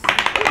and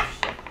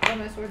draw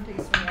my sword and take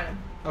a swing at him.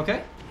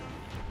 Okay.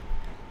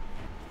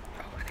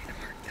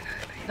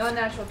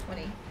 Non-natural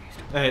 20.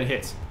 It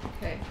hits.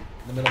 Okay.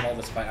 In the middle of all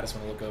this fight, I just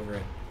want to look over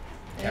at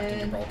Captain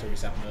And Gibraltar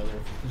who's out in the other.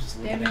 Just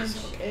looking at damage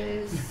us.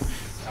 is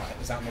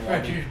It's out in the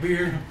Right, lobby. choose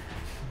beer.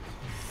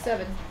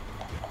 7.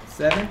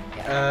 7.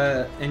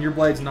 Yeah. And your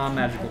blade's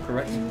non-magical,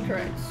 correct?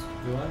 Correct.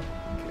 Do I?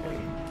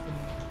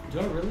 Do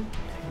I really?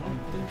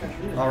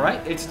 All right.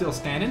 It's still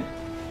standing.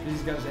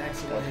 These guys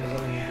accidentally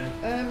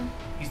running.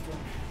 He's throwing.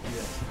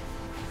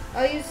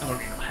 I'll use Oh,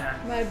 okay.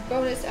 my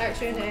bonus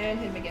action and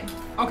hit him again.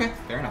 Okay.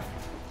 Fair enough.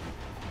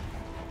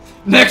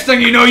 Next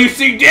thing you know, you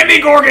see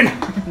Demigorgon.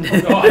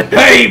 Oh, God.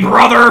 Hey,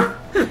 brother.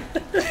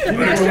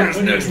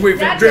 Next week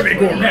That's a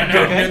Demigorgon pretty-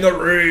 getting in the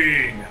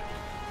ring.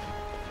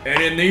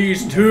 And in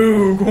these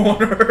 2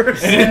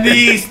 corners. And in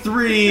these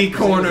 3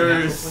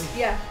 corners.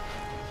 Yeah.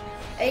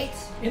 8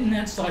 In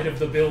that side of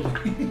the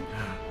building.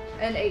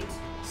 and 8.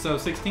 So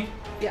 16.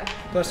 Yeah.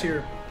 Plus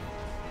your.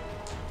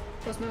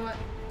 Plus my what?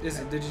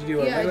 Did you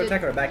do a Yeah, I regular did.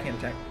 attack or a backhand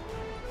attack?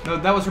 No,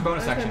 that was her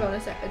bonus That's my action.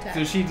 bonus attack.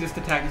 So she just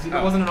attacked. It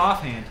Oh. wasn't an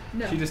offhand.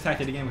 No. She just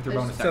attacked it again with her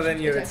It's- bonus So action.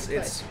 then you Attack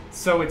it's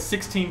So it's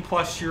 16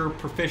 plus your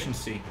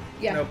proficiency.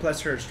 Yeah. no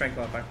plus her strength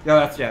modifier. Yeah,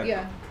 that's yeah.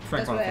 Yeah.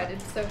 Strength That's what I modifier.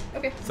 added. So,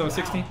 okay. So Wow.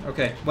 16.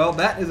 Okay. Well,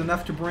 that is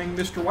enough to bring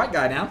Mr. White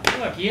Guy down.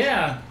 Fuck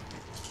yeah.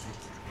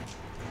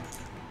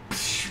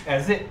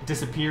 As it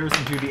disappears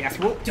into the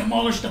asphalt.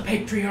 Demolish the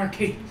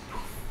patriarchy.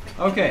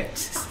 Okay.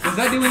 Does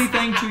that do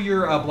anything to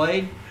your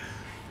blade?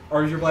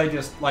 Or is your blade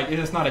just like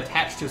is it not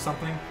attached to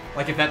something?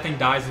 Like if that thing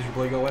dies, does your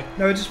blade go away?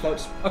 No, it just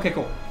floats. Okay,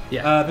 cool.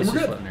 Yeah. Then it's we're just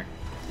good. floating there.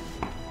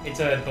 It's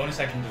a bonus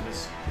action to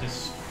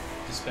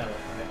dispel it,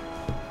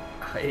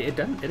 right? It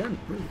doesn't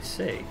really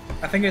say.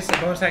 I think it's a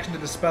bonus action to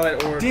dispel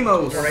it or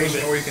Demos.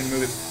 duration, or you can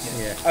move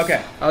it. Yeah.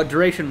 Okay.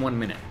 Duration 1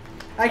 minute.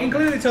 I can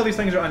clearly tell these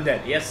things are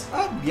undead. Yes.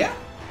 Yeah.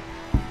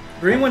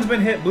 Green one's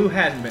been hit. Blue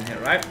hasn't been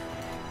hit. Right.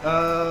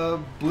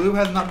 Blue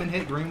has not been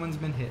hit. Green one's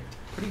been hit.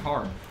 Pretty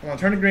hard. I'm gonna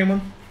turn to green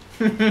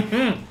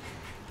one.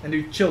 And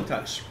do chill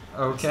touch.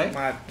 Okay.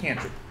 My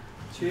cantrip.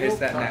 In case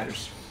that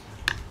matters.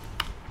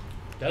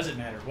 Does it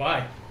matter?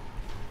 Why?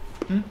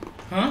 Hmm?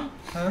 Huh?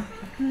 Huh?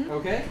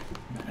 Okay.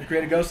 You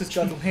create a ghostly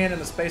skeletal hand in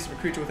the space of a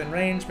creature within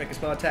range. Make a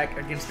spell attack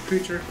against the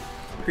creature.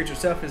 The creature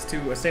itself is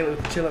to assail it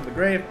with the chill of the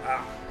grave.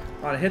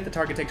 On a hit, the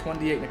target takes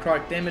 1d8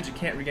 necrotic damage. You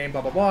can't regain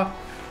blah blah blah.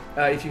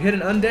 If you hit an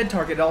undead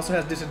target, it also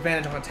has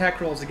disadvantage on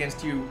attack rolls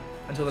against you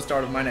until the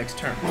start of my next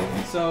turn.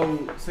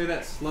 So say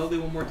that slowly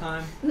one more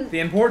time. The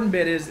important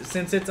bit is,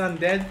 since it's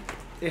undead,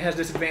 it has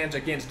disadvantage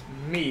against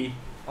me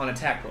on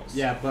attack rolls.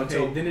 Yeah, but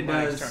until okay, then it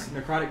my does next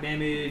turn. necrotic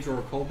damage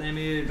or cold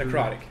damage. or-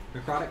 Necrotic.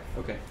 Necrotic.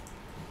 Okay.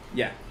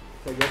 Yeah.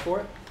 So go for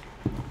it.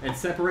 And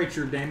separate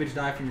your damage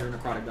die from your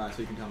necrotic die,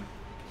 so you can tell me.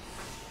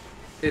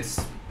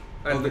 It's.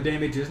 Oh, the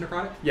damage is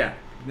necrotic. Yeah.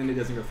 Then it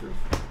doesn't go through.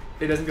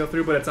 It doesn't go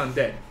through, but it's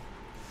undead.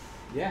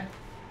 Yeah.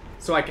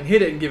 So I can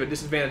hit it and give it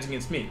disadvantage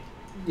against me.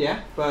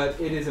 Yeah, but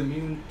it is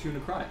immune to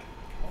necrotic.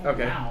 Oh,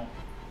 Okay. Wow.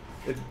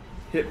 It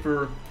hit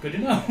for Good to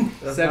know.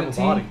 Doesn't have a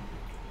 17. body.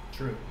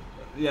 True.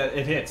 Yeah,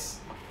 it hits.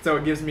 So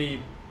it gives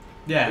me.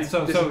 Yeah, It's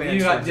so disadvantage you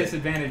got towards it.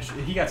 disadvantage.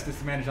 He got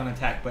disadvantage on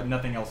attack, but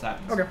nothing else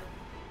happens. Okay.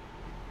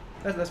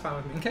 That's fine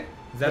with me. Okay.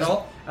 Is that Just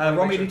all? wanna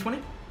Roll me a make d20.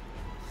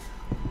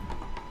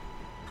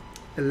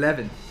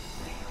 11.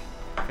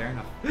 Fair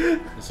enough.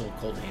 This little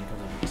cold hand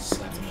comes up and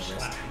slaps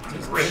him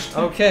on the wrist.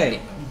 Okay,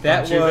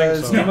 that Don't you think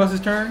was so? Demos'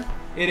 turn.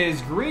 It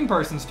is green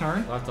person's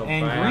turn, That's a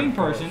and bad green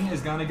push. person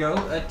is gonna go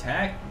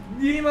attack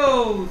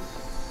Demos.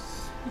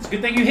 It's a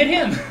good thing you hit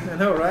him. I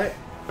know, right?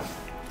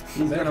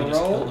 He's Bet gonna if you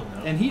just roll, killed him,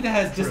 though. and he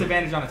has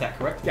disadvantage on attack,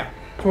 correct? Yeah.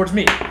 Towards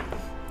me.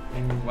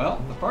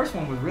 Well, the first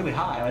one was really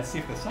high. Let's see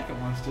if the second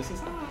one's just as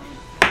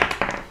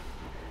high.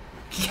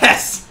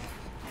 Yes.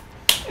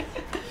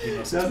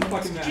 Doesn't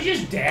fucking Did matter. you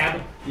just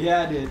dab?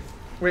 Yeah, I did.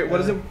 Wait,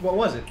 what is it? What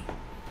was it?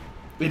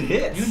 It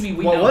hits. You and me,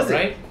 we What know, was it?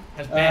 right?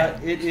 That's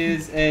bad. It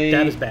is a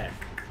That is bad.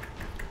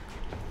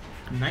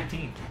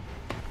 19.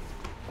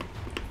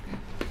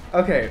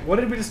 Okay, what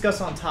did we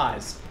discuss on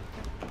ties?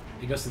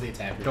 He goes to the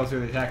attacker. Goes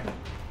through the attacker.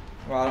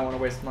 Well, I don't want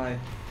to waste my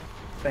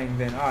thing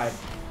then. Alright.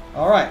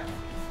 All right.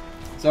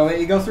 So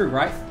it goes through,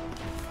 right?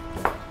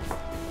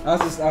 I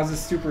was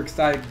just super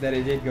excited that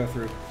it did go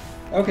through.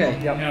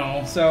 Okay. Yep.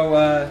 No. So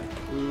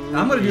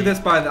I'm gonna do this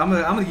by I'm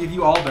gonna give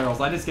you all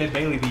barrels. I just gave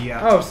Bailey the.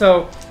 Oh,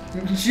 so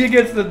she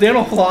gets the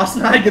dental floss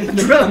and I get the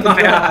drill in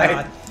my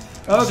eye.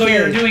 Okay. So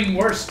you're doing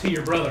worse to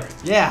your brother.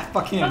 Yeah.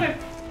 Fuck him. Okay.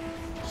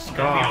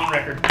 Gotta be on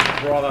record.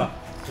 Brother.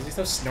 Because he's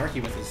so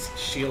snarky with his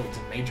shields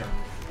and mage armor.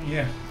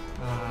 Yeah.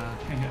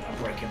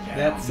 I'll break him down.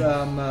 That's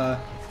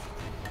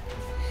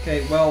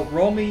Okay. Well,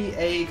 roll me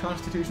a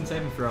Constitution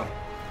saving throw.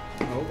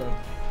 Hold up.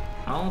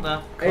 Hold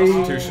up.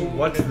 Constitution.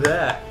 What's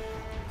that?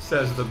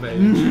 Says the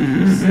mage.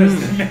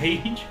 Says the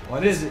mage.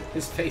 What is it?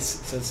 His face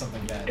says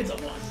something bad. It's a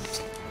 1.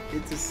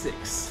 It's a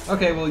 6.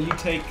 Okay. Well, you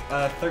take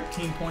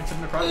 13 points of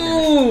necrotic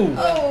damage. Ooh!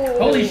 Oh.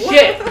 Holy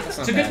shit! That's It's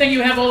not a good bad. thing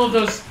you have all of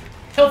those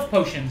health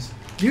potions.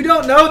 You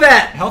don't know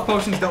that! Health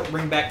potions don't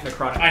bring back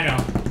necrotic. I know.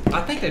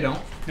 I think they don't.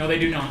 No, they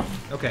do not.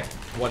 Okay.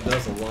 What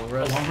does a long A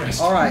rest? long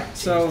rest. All right.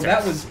 So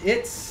that was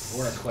its.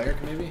 Or a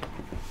cleric, maybe?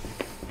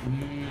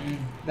 Mm,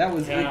 That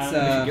was Yeah, its. we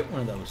should Get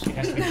one of those. it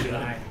has to be really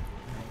high.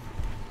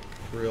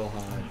 Real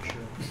high.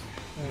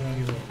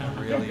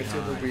 Really Really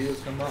Until the high.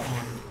 wheels come up.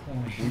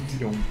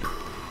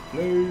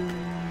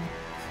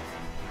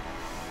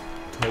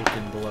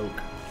 Token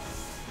bloke.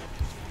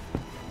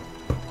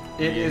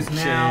 It is The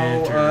now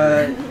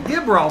enchanter.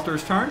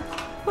 Gibraltar's turn.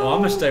 Well, I'm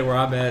gonna stay where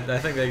I'm at. I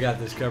think they got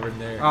this covered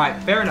there. All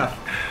right, fair enough.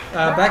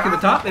 Back at the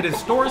top, it is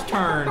Stor's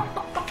turn.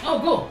 Oh,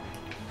 cool.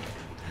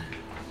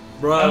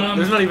 Bro,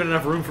 there's not even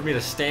enough room for me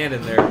to stand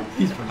in there.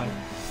 He's fine.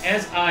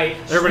 As I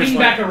Everybody's swing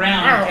like, back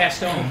around and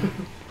cast on.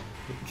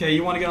 Okay,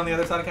 you want to get on the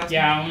other side of Castle?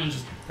 Yeah, I'm gonna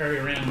just hurry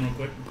around real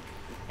quick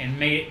and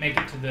make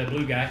it to the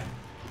blue guy.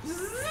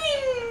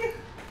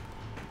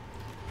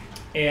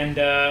 And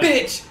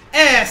Bitch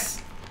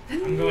ass.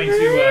 I'm going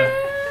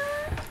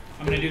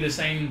to do the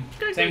same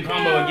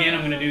combo again.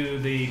 I'm gonna do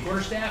the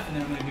quarterstaff, and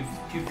then I'm gonna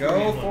do 2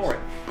 Go for it.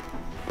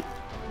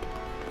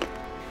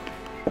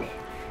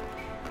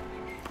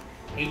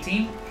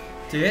 18.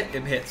 To hit,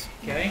 it hits.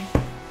 Okay.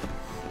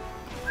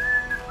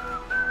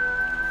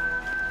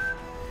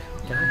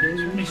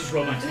 Let me just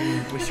roll my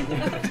 2. Wish you would.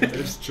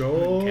 It's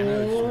Joe.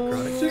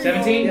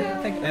 17. Yeah,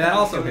 I think And that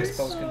also his hits.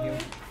 spells can heal. No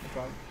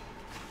problem.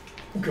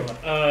 God.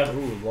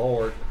 Oh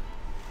Lord.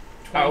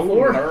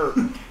 24.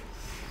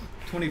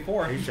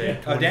 24. You say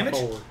Damage?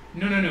 24.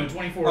 No.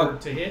 24 Oh.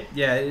 to hit.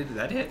 Yeah,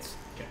 that hits.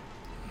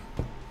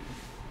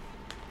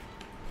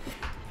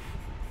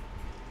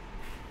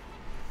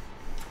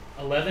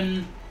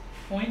 11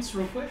 points,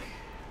 real quick.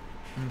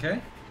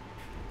 Okay.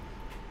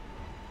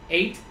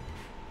 8.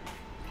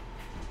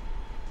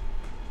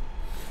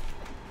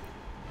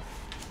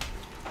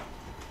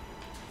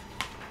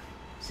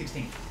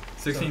 $16.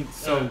 16.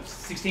 So So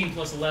 16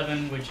 plus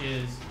 11, which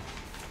is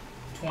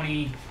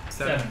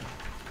 27.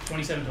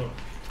 27 total.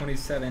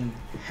 27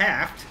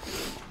 halved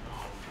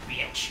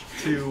Bitch.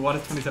 to what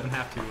is 27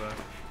 half to?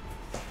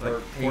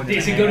 Like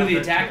Does it go to the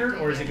attacker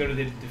or does it go to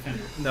the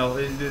defender? No,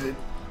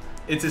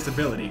 it's its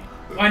ability.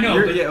 I know,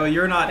 You're, but yeah, well,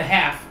 you're not. the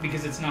half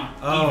because it's not.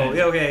 Oh, even.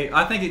 yeah, okay.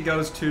 I think it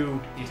goes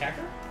to. The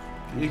attacker?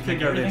 It could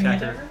go to the Everything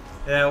attacker.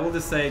 Yeah, we'll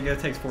just say it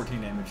takes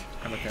 14 damage.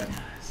 How about that?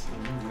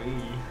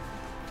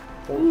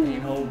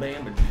 14 whole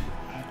damage.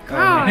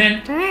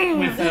 And then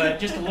with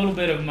just a little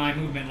bit of my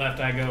movement left,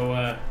 I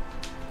go,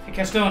 hey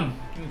Caston,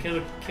 can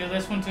you kill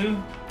this one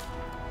too?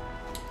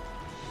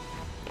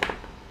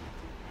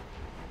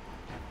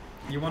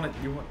 You want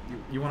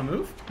to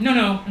move?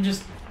 No, I'm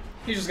just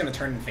He's just gonna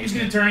turn and face he's me.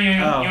 gonna turn you.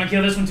 Oh. You want to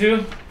kill this one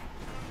too?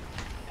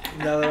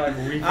 Now that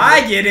I've re-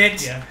 I get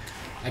it. Yeah.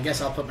 I guess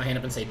I'll put my hand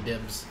up and say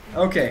dibs.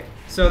 Okay,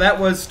 so that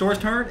was Stor's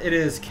turn. It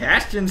is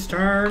Castian's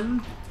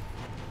turn.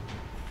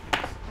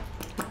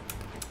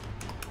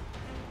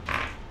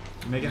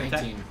 Make an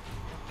attack. 19.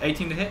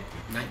 18 to hit.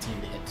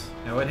 19 to hit.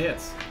 No, it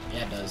hits.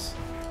 Yeah, it does.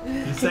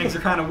 These things are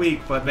kind of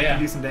weak, but they Yeah. can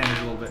do some damage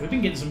a little We've bit.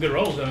 been getting some good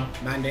rolls though.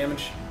 9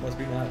 damage. Must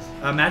be nice.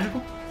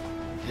 Magical?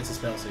 It's a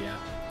spell, so yeah.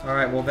 All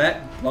right, well,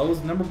 that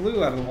blows number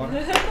blue out of the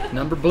water.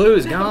 Number blue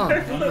is gone.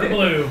 Number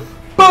blue.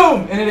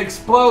 Boom! And it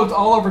explodes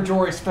all over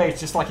Jory's face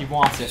just like he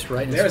wants it. Just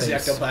right in There's his the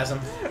face.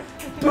 ectoplasm.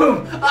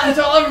 Boom! It's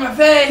all over my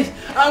face.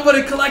 I'm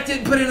gonna collect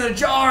it, put it in a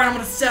jar, and I'm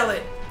gonna sell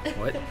it.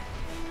 What?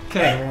 Okay.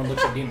 Everyone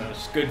looks at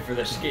Demos. Good for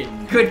the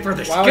skin. Good for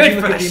the Why would you good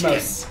look for at the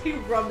Demos? He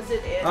rubs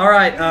it in. All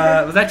right,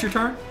 was that your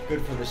turn?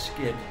 Good for the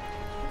skin.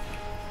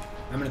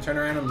 I'm gonna turn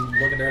around and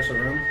look at the rest of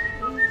the room.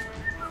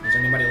 Is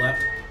there anybody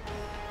left?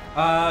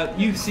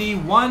 You see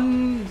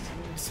one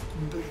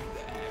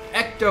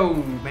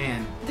ecto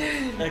man.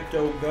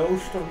 Ecto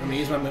ghost. I'm gonna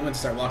use my movement to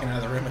start walking out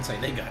of the room and say,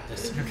 they got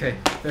this. Okay,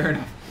 fair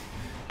enough.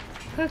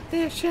 Put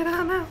this shit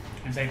on now.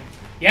 And say,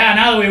 yeah,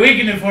 now that we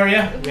weakened it for you.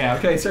 Yeah,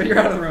 okay, so you're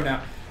out of the room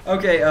now.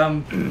 Okay,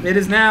 it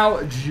is now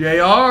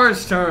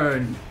JR's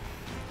turn.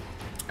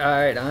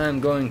 Alright, I'm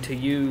going to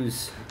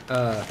use,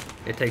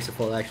 it takes a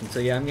full action. So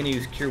yeah, I'm going to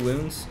use Cure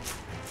Wounds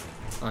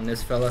on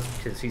this fella,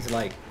 because he's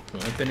like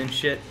limping and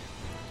shit.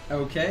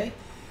 Okay.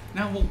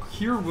 Now, will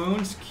Cure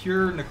Wounds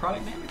cure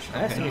necrotic damage?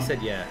 I asked him, he Okay.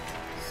 said yeah.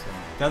 So.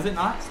 Does it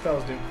not?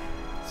 Spells do.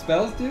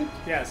 Spells do?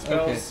 Yeah,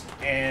 spells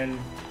and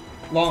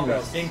Long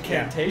Spells. rest.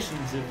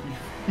 Incantations, if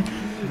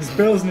you.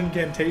 spells and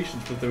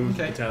incantations with those.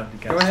 Okay.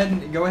 Go ahead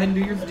and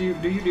do your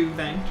do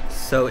thing.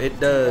 So it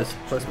does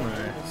plus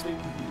my...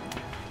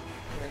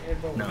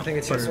 No, I think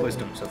it's plus your-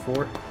 wisdom, so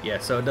 4. Yeah,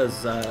 so it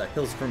does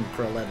heals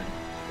for 11.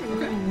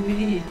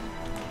 Okay.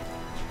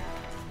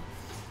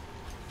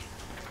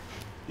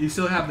 You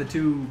still have the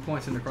 2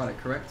 points in necrotic,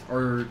 correct?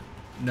 Or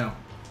no?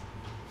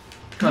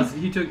 Because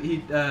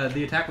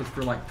the attack was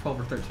for like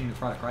 12 or 13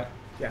 necrotic, right?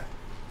 Yeah.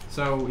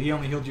 So he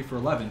only healed you for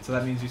 11, so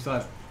that means you still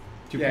have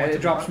 2 Yeah, points. it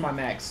of drops necrotic. my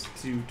max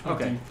to 20,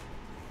 Okay.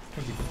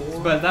 24.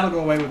 But that'll go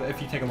away with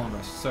if you take a long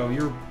rest. So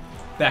you're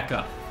back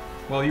up.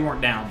 Well, you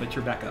weren't down, but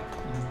you're back up.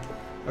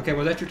 Okay,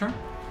 was that your turn?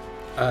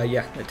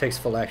 Yeah, it takes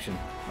full action.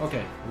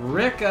 Okay,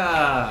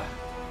 Rikka.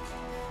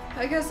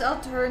 I guess I'll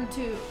turn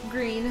to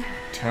green.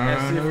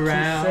 Turn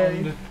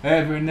around.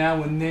 Every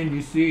now and then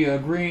you see a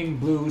green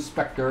blue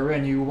specter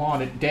and you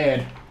want it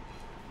dead.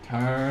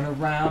 Turn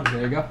around.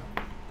 There you go.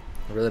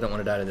 I really don't want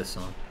to die to this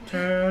song.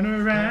 Turn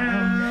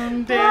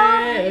around,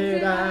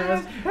 dead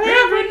eyes.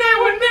 Every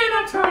now and then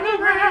I turn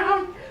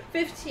around.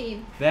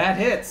 15. That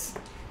hits.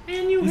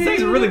 And you These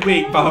things are really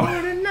weak, Bo.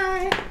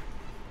 tonight.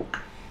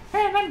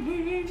 And I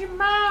need you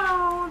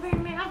more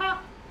than ever.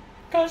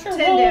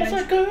 10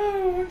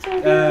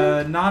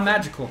 damage.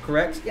 Non-magical,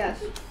 correct?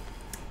 Yes.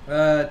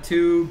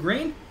 To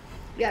green.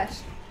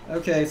 Yes.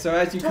 Okay, so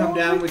as you come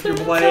down with your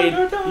blade,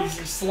 you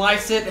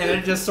slice it, and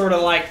it just sort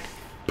of like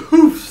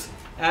poofs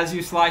as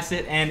you slice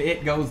it, and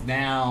it goes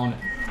down.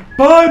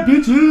 Bye,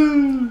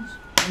 bitches.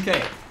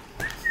 Okay.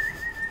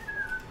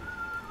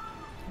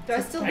 Do I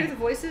still hear the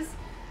voices?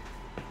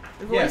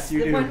 The voice, Yes, you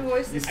the do. one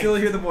voice. You still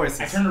hear the voices.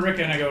 I turn to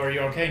Rikka and I go, are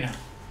you okay now?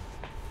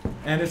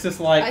 And it's just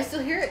I like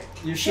still hear it.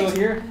 you still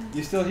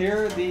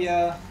hear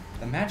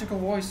the magical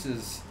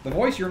voices. The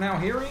voice you're now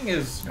hearing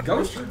is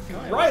Ghost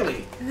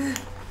Riley.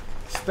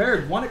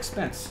 Spared 1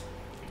 expense.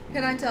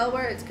 Can I tell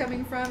where it's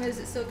coming from? Is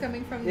it still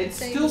coming from the It's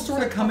same still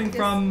sort of coming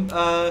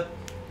sarcophagus?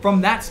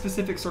 from that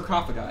specific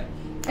sarcophagi,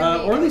 Can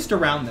we- or at least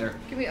around there.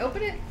 Can we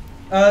open it?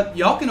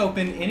 Y'all can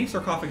open any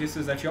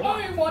sarcophaguses that y'all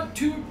want. I want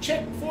to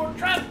check for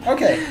trap.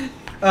 Okay.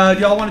 Do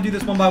y'all want to do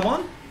this one by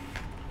one?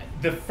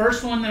 The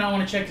first one that I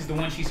want to check is the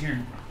one she's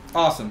hearing.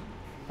 Awesome.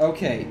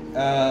 Okay.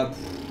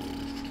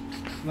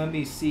 Let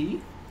me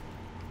see.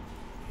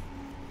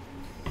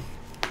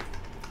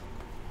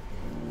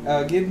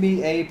 Give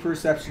me a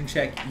perception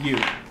check. You.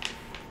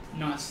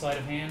 Not sleight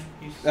of hand.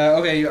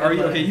 Okay. Are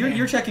you okay?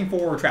 You're checking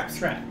for traps.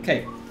 Trap.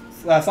 Okay.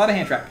 Sleight of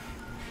hand trap.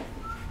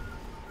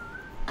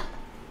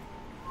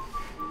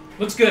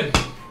 Looks good.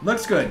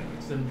 Looks good.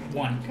 It's the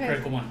one, Okay.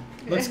 critical one.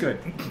 Looks good.